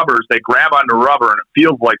about rubber is they grab onto rubber and it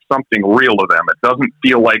feels like something real to them. It doesn't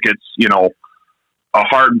feel like it's, you know, a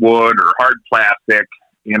hardwood or hard plastic.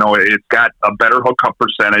 You know, it's got a better hookup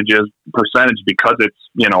percentage because it's,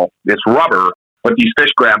 you know, it's rubber, but these fish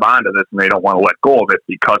grab onto this and they don't want to let go of it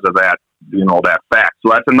because of that, you know, that fact.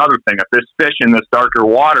 So that's another thing. If this fish in this darker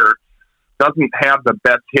water doesn't have the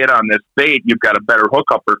best hit on this bait, you've got a better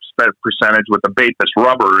hookup percentage with the bait that's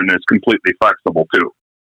rubber and is completely flexible too.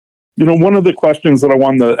 One of the questions that I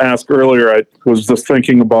wanted to ask earlier, I was just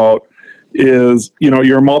thinking about is,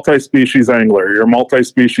 you're a multi-species angler, you're a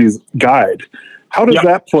multi-species guide. How does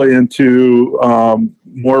that play into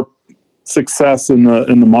more success in the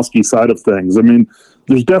muskie side of things? I mean,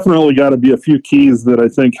 there's definitely got to be a few keys that I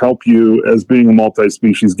think help you as being a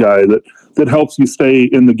multi-species guy that helps you stay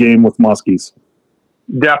in the game with muskies.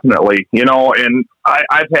 Definitely, and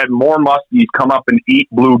I've had more muskies come up and eat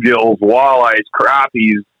bluegills, walleyes,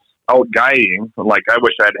 crappies out guiding. Like, I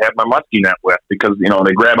wish I'd had my muskie net with, because,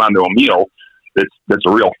 they grab onto a meal that's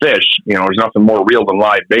a real fish. There's nothing more real than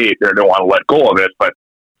live bait. They don't want to let go of it. But,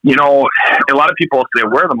 a lot of people say,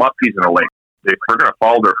 where are the muskies in a lake? They're going to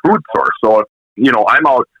follow their food source. So if, I'm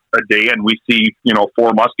out a day and we see,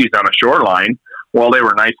 4 muskies on a shoreline, well, they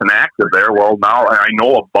were nice and active there. Well, now I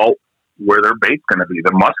know about where their bait's going to be.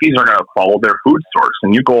 The muskies are going to follow their food source.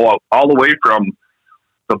 And you go all the way from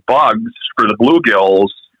the bugs for the bluegills,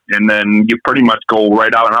 and then you pretty much go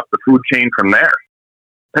right out and up the food chain from there.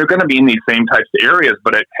 They're going to be in these same types of areas,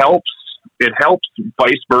 but it helps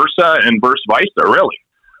vice versa and vice versa, really.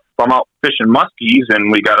 If I'm out fishing muskies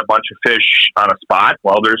and we got a bunch of fish on a spot,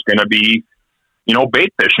 well, there's going to be,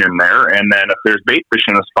 bait fish in there. And then if there's bait fish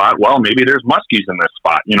in a spot, well, maybe there's muskies in this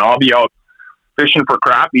spot. I'll be out fishing for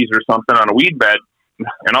crappies or something on a weed bed,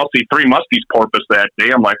 and I'll see 3 muskies porpoise that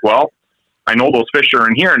day. I'm like, well, I know those fish are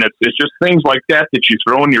in here. And it's just things like that you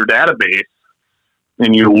throw in your database,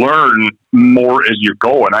 and you learn more as you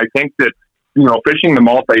go. And I think that, fishing the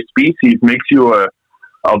multi-species makes you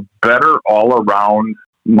a better all-around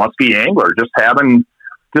muskie angler. Just having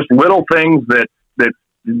just little things that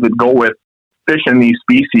go with fishing these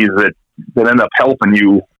species that end up helping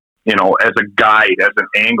you, as a guide, as an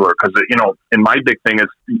angler. Because, and my big thing is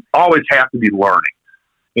you always have to be learning.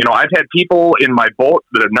 I've had people in my boat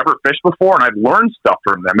that have never fished before, and I've learned stuff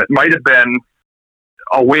from them. It might have been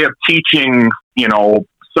a way of teaching,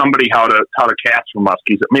 somebody how to cast for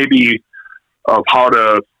muskies. It may be of how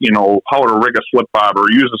to rig a slip bobber,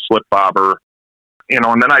 use a slip bobber, and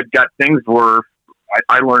then I've got things where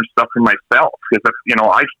I learn stuff for myself. Because,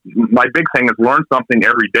 my big thing is learn something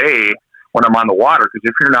every day when I'm on the water, because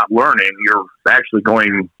if you're not learning, you're actually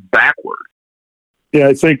going backward. Yeah,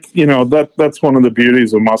 I think, that's one of the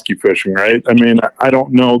beauties of muskie fishing, right? I mean, I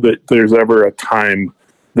don't know that there's ever a time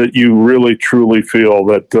that you really truly feel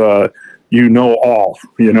that all,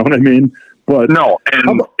 you know what I mean? But no,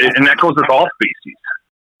 and that goes with all species.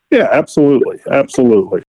 Yeah, absolutely.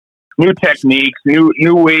 Absolutely. New techniques,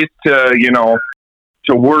 new ways to,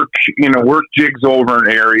 to work jigs over an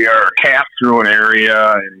area or cast through an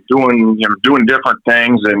area, and doing different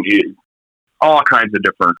things, and all kinds of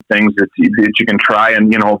different things that you can try. And,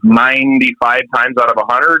 95 times out of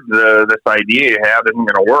 100, this idea you have isn't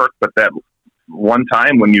going to work. But that one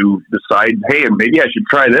time when you decide, hey, maybe I should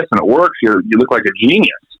try this, and it works, you look like a genius.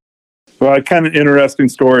 Well, a kind of interesting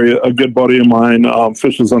story. A good buddy of mine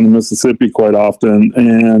fishes on the Mississippi quite often,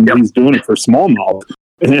 and he's doing it for smallmouth.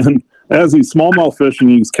 And as he's smallmouth fishing,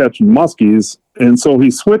 he's catching muskies, and so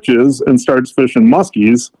he switches and starts fishing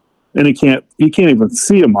muskies, and he can't even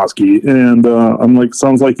see a muskie. And I'm like,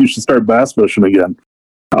 sounds like you should start bass fishing again.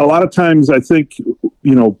 A lot of times, I think,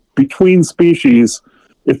 between species,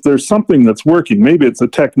 if there's something that's working, maybe it's a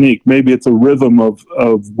technique, maybe it's a rhythm of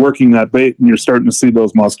working that bait, and you're starting to see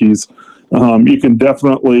those muskies, you can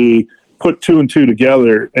definitely put 2 and 2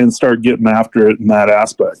 together and start getting after it in that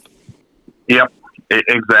aspect. Yep,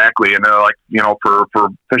 exactly. And for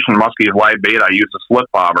fishing muskies live bait, I use a slip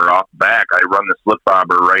bobber off the back. I run the slip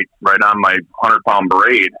bobber right on my 100-pound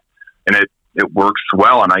braid, and it works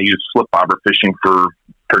well. And I use slip bobber fishing for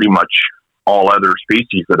pretty much all other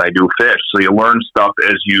species that I do fish. So you learn stuff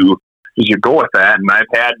as you go with that. And I've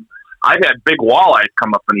had big walleyes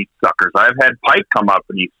come up and eat suckers. I've had pike come up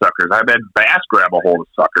and eat suckers. I've had bass grab a hold of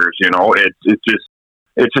suckers.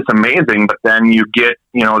 It's just amazing. But then you get,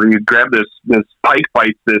 you grab this pike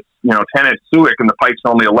bites this, 10-inch suic, and the pike's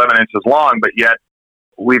only 11 inches long, but yet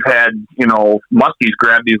we've had, muskies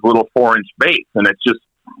grab these little 4-inch baits, and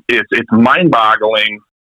it's mind-boggling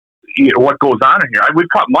what goes on in here. We've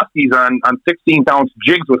caught muskies on 16-ounce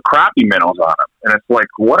jigs with crappie minnows on them, and it's like,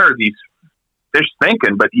 what are these fish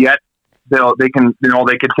thinking? But yet they can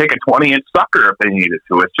take a 20-inch sucker if they needed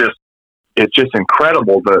to. It's just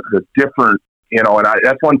incredible the different, and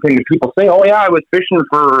that's one thing that people say, oh yeah, I was fishing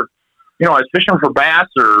for bass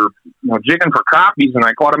or jigging for crappies, and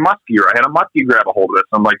I caught a muskie, or I had a muskie grab a hold of this.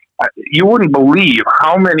 I'm like, you wouldn't believe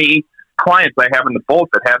how many clients I have in the boat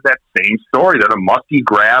that have that same story, that a muskie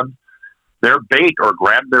grabbed their bait or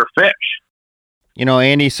grabbed their fish.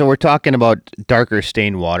 Andy, so we're talking about darker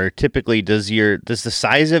stained water. Typically, does the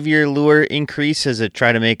size of your lure increase as it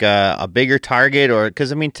try to make a bigger target? Or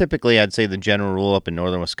because, typically I'd say the general rule up in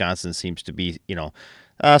northern Wisconsin seems to be,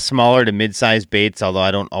 smaller to mid-sized baits, although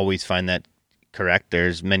I don't always find that correct.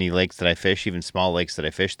 There's many lakes that I fish, even small lakes that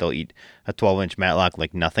I fish, they'll eat a 12-inch matlock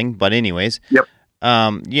like nothing. But anyways, Yep.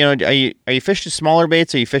 Are you fishing smaller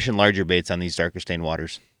baits or are you fishing larger baits on these darker stained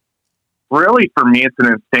waters? Really, for me, it's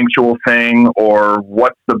an instinctual thing, or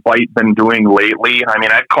what's the bite been doing lately?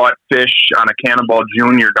 I caught fish on a Cannonball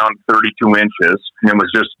Junior down to 32 inches, and it was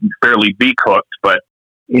just barely beak hooked, but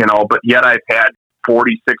yet I've had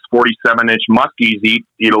 46, 47-inch muskies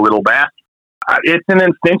eat a little bass. It's an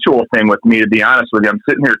instinctual thing with me, to be honest with you. I'm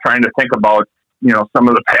sitting here trying to think about, some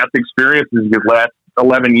of the past experiences these last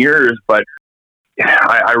 11 years, but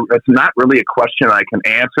it's not really a question I can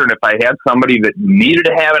answer. And if I had somebody that needed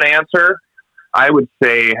to have an answer, I would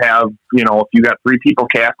say if you got 3 people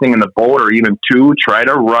casting in the boat or even 2, try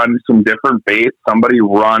to run some different baits. Somebody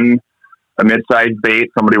run a mid-sized bait,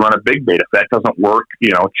 somebody run a big bait. If that doesn't work,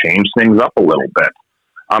 change things up a little bit.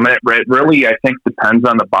 It really, I think, depends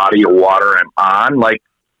on the body of water I'm on. Like,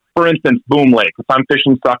 for instance, Boom Lake. If I'm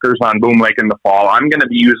fishing suckers on Boom Lake in the fall, I'm going to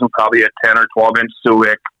be using probably a 10 or 12-inch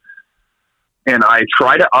Suic. And I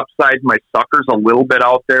try to upsize my suckers a little bit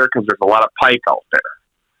out there because there's a lot of pike out there.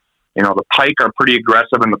 The pike are pretty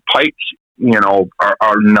aggressive, and the pike,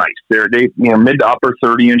 are nice. They're mid to upper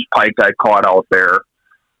 30-inch pike I caught out there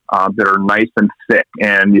that are nice and thick.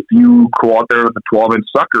 And if you go out there with a 12-inch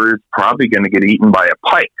sucker, it's probably going to get eaten by a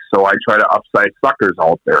pike. So I try to upsize suckers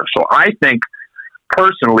out there. So I think,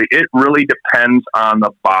 personally, it really depends on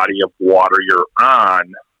the body of water you're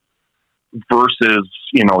on versus,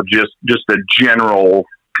 just a general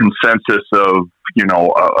consensus of,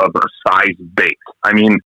 of a size bait.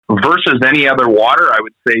 Versus any other water, I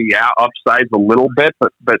would say, upsize a little bit,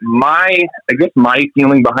 but my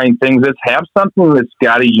feeling behind things is have something that's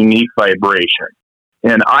got a unique vibration.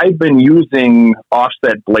 And I've been using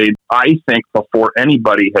offset blades, I think, before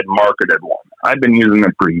anybody had marketed one. I've been using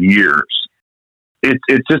them for years.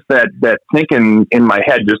 It's just that thinking in my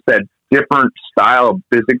head, just that different style.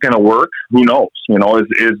 Is it going to work? Who knows?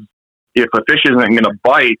 Is if a fish isn't going to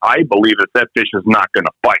bite, I believe that fish is not going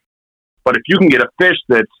to bite. But if you can get a fish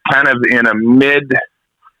that's kind of in a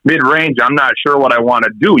mid-range, I'm not sure what I want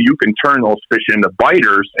to do. You can turn those fish into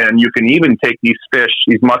biters, and you can even take these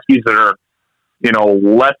muskies that are,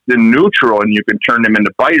 less than neutral, and you can turn them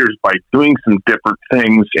into biters by doing some different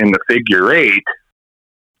things in the figure 8.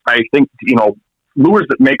 I think, lures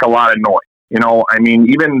that make a lot of noise.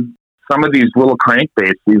 Even some of these little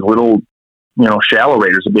crankbaits, these little, shallow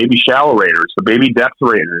raiders, the baby shallow raiders, the baby depth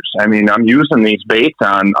raiders. I'm using these baits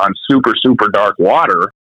on super, super dark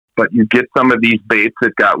water, but you get some of these baits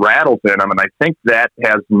that got rattles in them, and I think that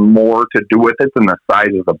has more to do with it than the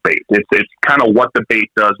size of the bait. It's kind of what the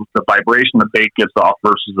bait does, the vibration the bait gives off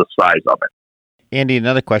versus the size of it. Andy,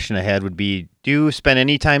 another question I had would be, do you spend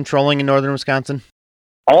any time trolling in northern Wisconsin?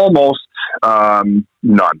 Almost none.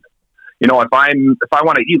 If I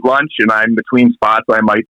want to eat lunch and I'm between spots, I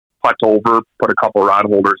might putt over, put a couple rod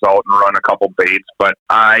holders out and run a couple baits, but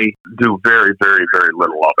I do very, very, very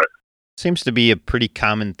little of it. Seems to be a pretty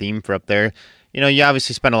common theme for up there. You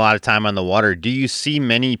obviously spend a lot of time on the water. Do you see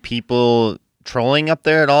many people trolling up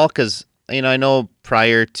there at all? Because, I know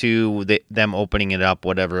prior to them opening it up,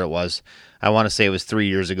 whatever it was, I want to say it was 3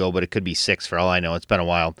 years ago, but it could be 6 for all I know. It's been a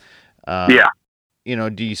while. Yeah.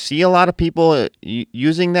 Do you see a lot of people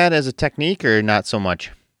using that as a technique or not so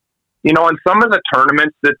much? In some of the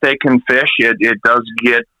tournaments that they can fish, it does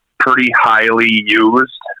get pretty highly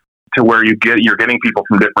used to where you're getting people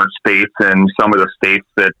from different states and some of the states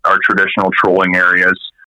that are traditional trolling areas.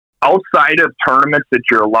 Outside of tournaments that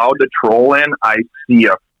you're allowed to troll in, I see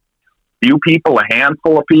a few people, a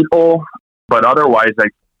handful of people, but otherwise I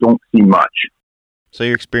don't see much. So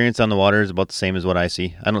your experience on the water is about the same as what I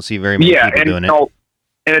see. I don't see very many people doing it.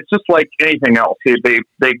 And it's just like anything else.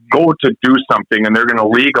 They go to do something and they're going to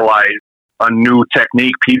legalize a new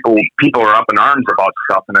technique. People are up in arms about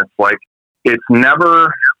stuff, and it's like it's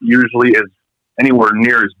never usually as anywhere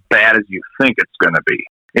near as bad as you think it's going to be.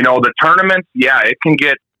 The tournaments, it can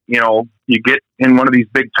get. You get in one of these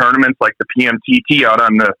big tournaments like the PMTT out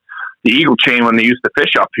on the Eagle Chain when they used to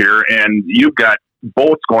fish up here, and you've got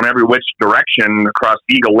boats going every which direction across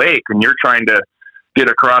Eagle Lake, and you're trying to get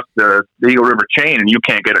across the Eagle River chain and you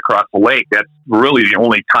can't get across the lake. That's really the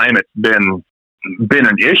only time it's been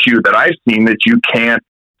an issue that I've seen, that you can't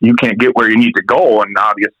get where you need to go. And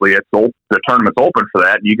obviously the tournament's open for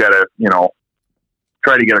that. You got to,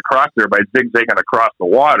 try to get across there by zigzagging across the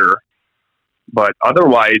water. But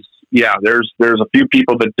otherwise, yeah, there's a few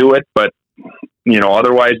people that do it, but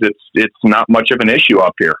otherwise it's not much of an issue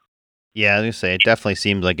up here. Yeah, I was gonna say it definitely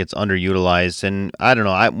seems like it's underutilized, and I don't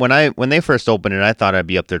know. When they first opened it, I thought I'd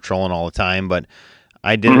be up there trolling all the time, but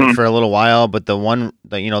I did it for a little while. But the one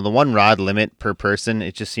rod limit per person,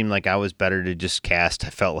 it just seemed like I was better to just cast. I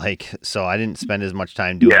felt like, so I didn't spend as much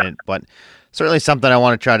time doing it, but certainly something I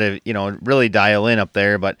want to try to really dial in up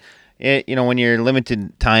there. But when you're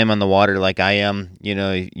limited time on the water like I am,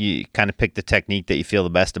 you kind of pick the technique that you feel the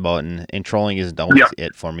best about, and trolling isn't always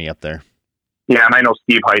it for me up there. Yeah, and I know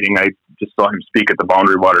Steve Heiting. I just saw him speak at the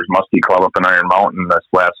Boundary Waters Muskie Club up in Iron Mountain this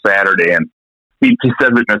last Saturday, and he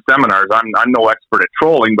says it in his seminars. I'm no expert at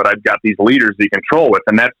trolling, but I've got these leaders that you can troll with,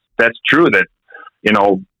 and that's true. That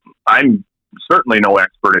I'm certainly no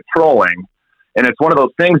expert at trolling, and it's one of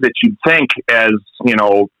those things that you'd think, as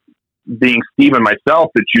being Steve and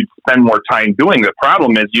myself, that you'd spend more time doing. The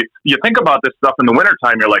problem is you think about this stuff in the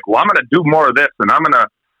wintertime. You're like, well, I'm going to do more of this, and I'm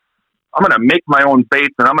going to make my own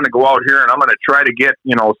baits, and I'm going to go out here and I'm going to try to get,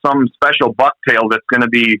 some special bucktail that's going to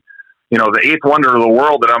be, the eighth wonder of the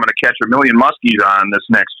world that I'm going to catch 1 million muskies on this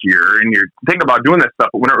next year. And you're thinking about doing this stuff,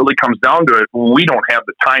 but when it really comes down to it, we don't have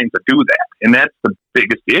the time to do that. And that's the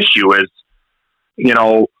biggest issue is,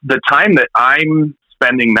 the time that I'm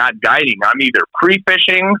spending not guiding. I'm either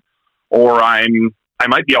pre-fishing or I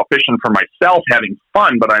might be out fishing for myself, having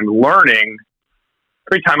fun, but I'm learning.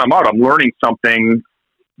 Every time I'm out, I'm learning something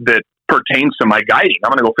that pertains to my guiding. I'm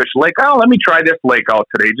going to go fish a lake. Oh, let me try this lake out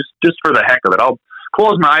today, just for the heck of it. I'll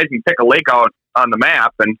close my eyes and pick a lake out on the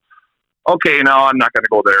map, and okay, no, I'm not going to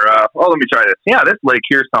go there. Let me try this. Yeah, this lake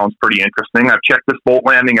here sounds pretty interesting. I've checked this boat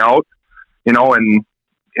landing out, and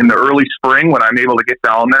in the early spring when I'm able to get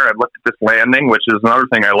down there, I've looked at this landing, which is another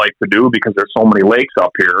thing I like to do because there's so many lakes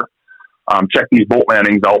up here. Check these boat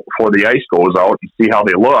landings out before the ice goes out and see how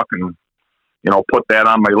they look, and put that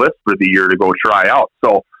on my list for the year to go try out.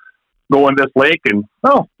 So go in this lake and,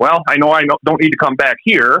 I don't need to come back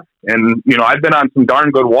here. And, I've been on some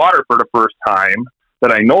darn good water for the first time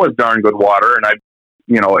that I know is darn good water. And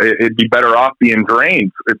it'd be better off being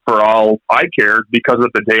drained for all I cared because of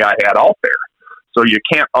the day I had out there. So you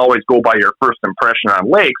can't always go by your first impression on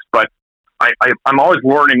lakes, but I'm always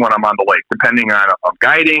learning when I'm on the lake, depending on if I'm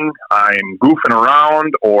guiding, I'm goofing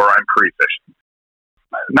around, or I'm pre-fishing.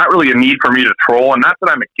 Not really a need for me to troll, and not that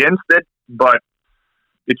I'm against it, but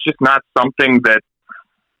it's just not something that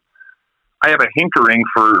I have a hankering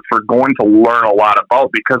for going to learn a lot about,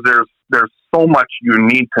 because there's so much you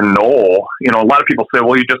need to know. A lot of people say,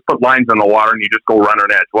 well, you just put lines in the water and you just go run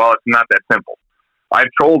an edge. Well, it's not that simple. I've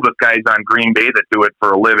trolled with guys on Green Bay that do it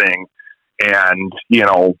for a living, and,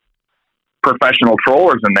 professional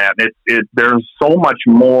trollers in that. There's so much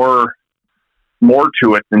more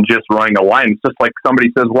to it than just running a line. It's just like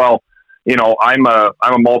somebody says, well, I'm a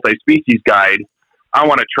multi-species guide. I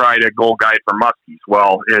want to try to go guide for muskies.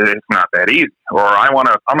 Well, it's not that easy. Or I'm going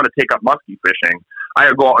to take up muskie fishing.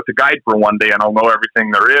 I go out to guide for one day and I'll know everything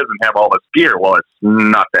there is and have all this gear. Well, it's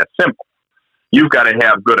not that simple. You've got to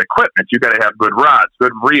have good equipment. You've got to have good rods,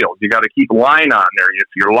 good reels. You got to keep line on there. If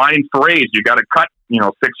your line frays, you got to cut, 6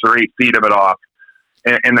 or 8 feet of it off.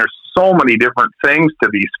 And there's so many different things to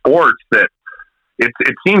these sports that it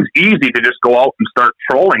seems easy to just go out and start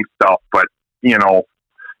trolling stuff. But,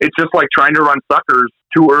 it's just like trying to run suckers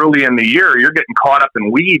too early in the year. You're getting caught up in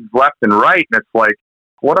weeds left and right. And it's like,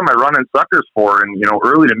 what am I running suckers for in,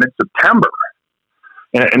 early to mid-September?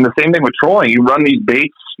 And the same thing with trolling. You run these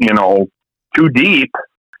baits, too deep,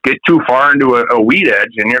 get too far into a weed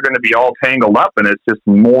edge, and you're going to be all tangled up, and it's just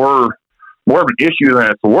more of an issue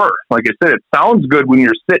than it's worth. Like I said, it sounds good when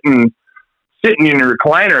you're sitting in your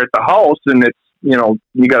recliner at the house, and it's,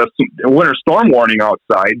 you got a winter storm warning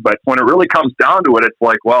outside, but when it really comes down to it, it's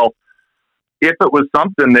like, well, if it was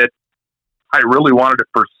something that I really wanted to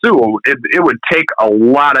pursue, it would take a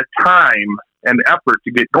lot of time and effort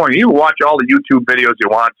to get going. You can watch all the YouTube videos you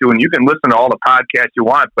want to, and you can listen to all the podcasts you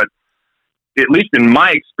want, but at least in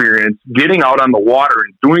my experience, getting out on the water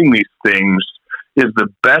and doing these things is the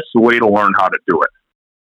best way to learn how to do it.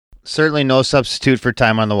 Certainly no substitute for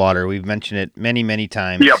time on the water. We've mentioned it many, many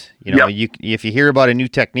times. Yep. If you hear about a new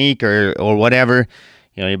technique or whatever,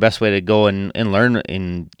 your best way to go and learn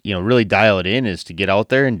and, really dial it in is to get out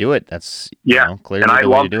there and do it. That's, clearly and the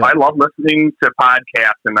way to do it. I love listening to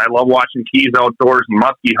podcasts, and I love watching Keys Outdoors and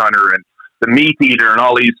Muskie Hunter and the Meat Eater and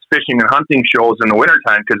all these fishing and hunting shows in the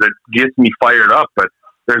wintertime, because it gets me fired up. But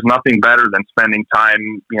there's nothing better than spending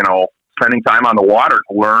time on the water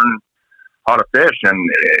to learn how to fish. And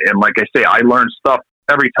like I say, I learn stuff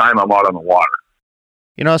every time I'm out on the water.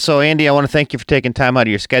 So Andy, I want to thank you for taking time out of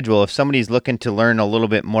your schedule. If somebody's looking to learn a little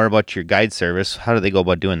bit more about your guide service, how do they go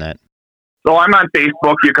about doing that? So I'm on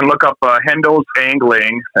Facebook. You can look up Hendo's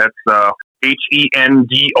Angling. That's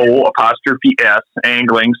HENDO''S,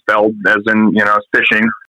 angling, spelled as in, fishing,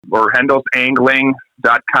 or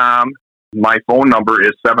hendosangling.com. My phone number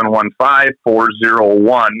is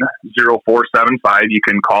 715-401-0475. You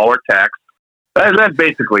can call or text. That's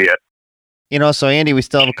basically it. So Andy, we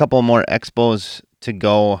still have a couple more expos to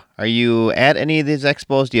go. Are you at any of these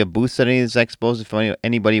expos? Do you have booths at any of these expos? If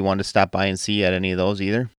anybody wanted to stop by and see you at any of those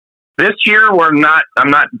either? This year, I'm not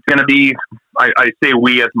going to be, I say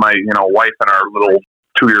we as my, wife and our little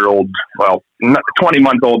 2-year-old,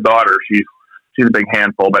 20-month-old daughter. She's a big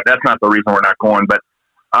handful, but that's not the reason we're not going. But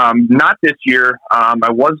not this year.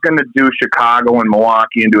 I was going to do Chicago and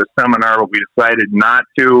Milwaukee and do a seminar, but we decided not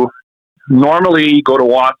to. Normally go to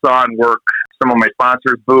Wausau and work some of my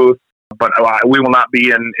sponsors' booths, but we will not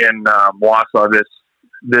be in Wausau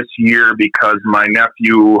this year because my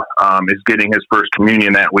nephew is getting his first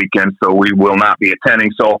communion that weekend, so we will not be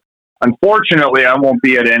attending. So unfortunately, I won't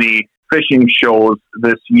be at any fishing shows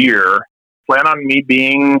this year. Plan on me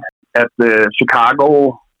being at the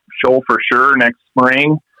Chicago show for sure next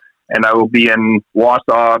spring, and I will be in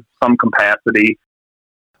Wausau some capacity.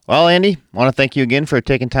 Well, Andy, I want to thank you again for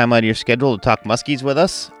taking time out of your schedule to talk muskies with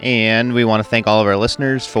us, and we want to thank all of our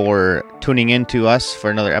listeners for tuning in to us for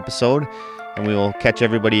another episode, and we will catch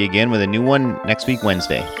everybody again with a new one next week,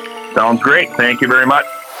 Wednesday. Sounds great. Thank you very much.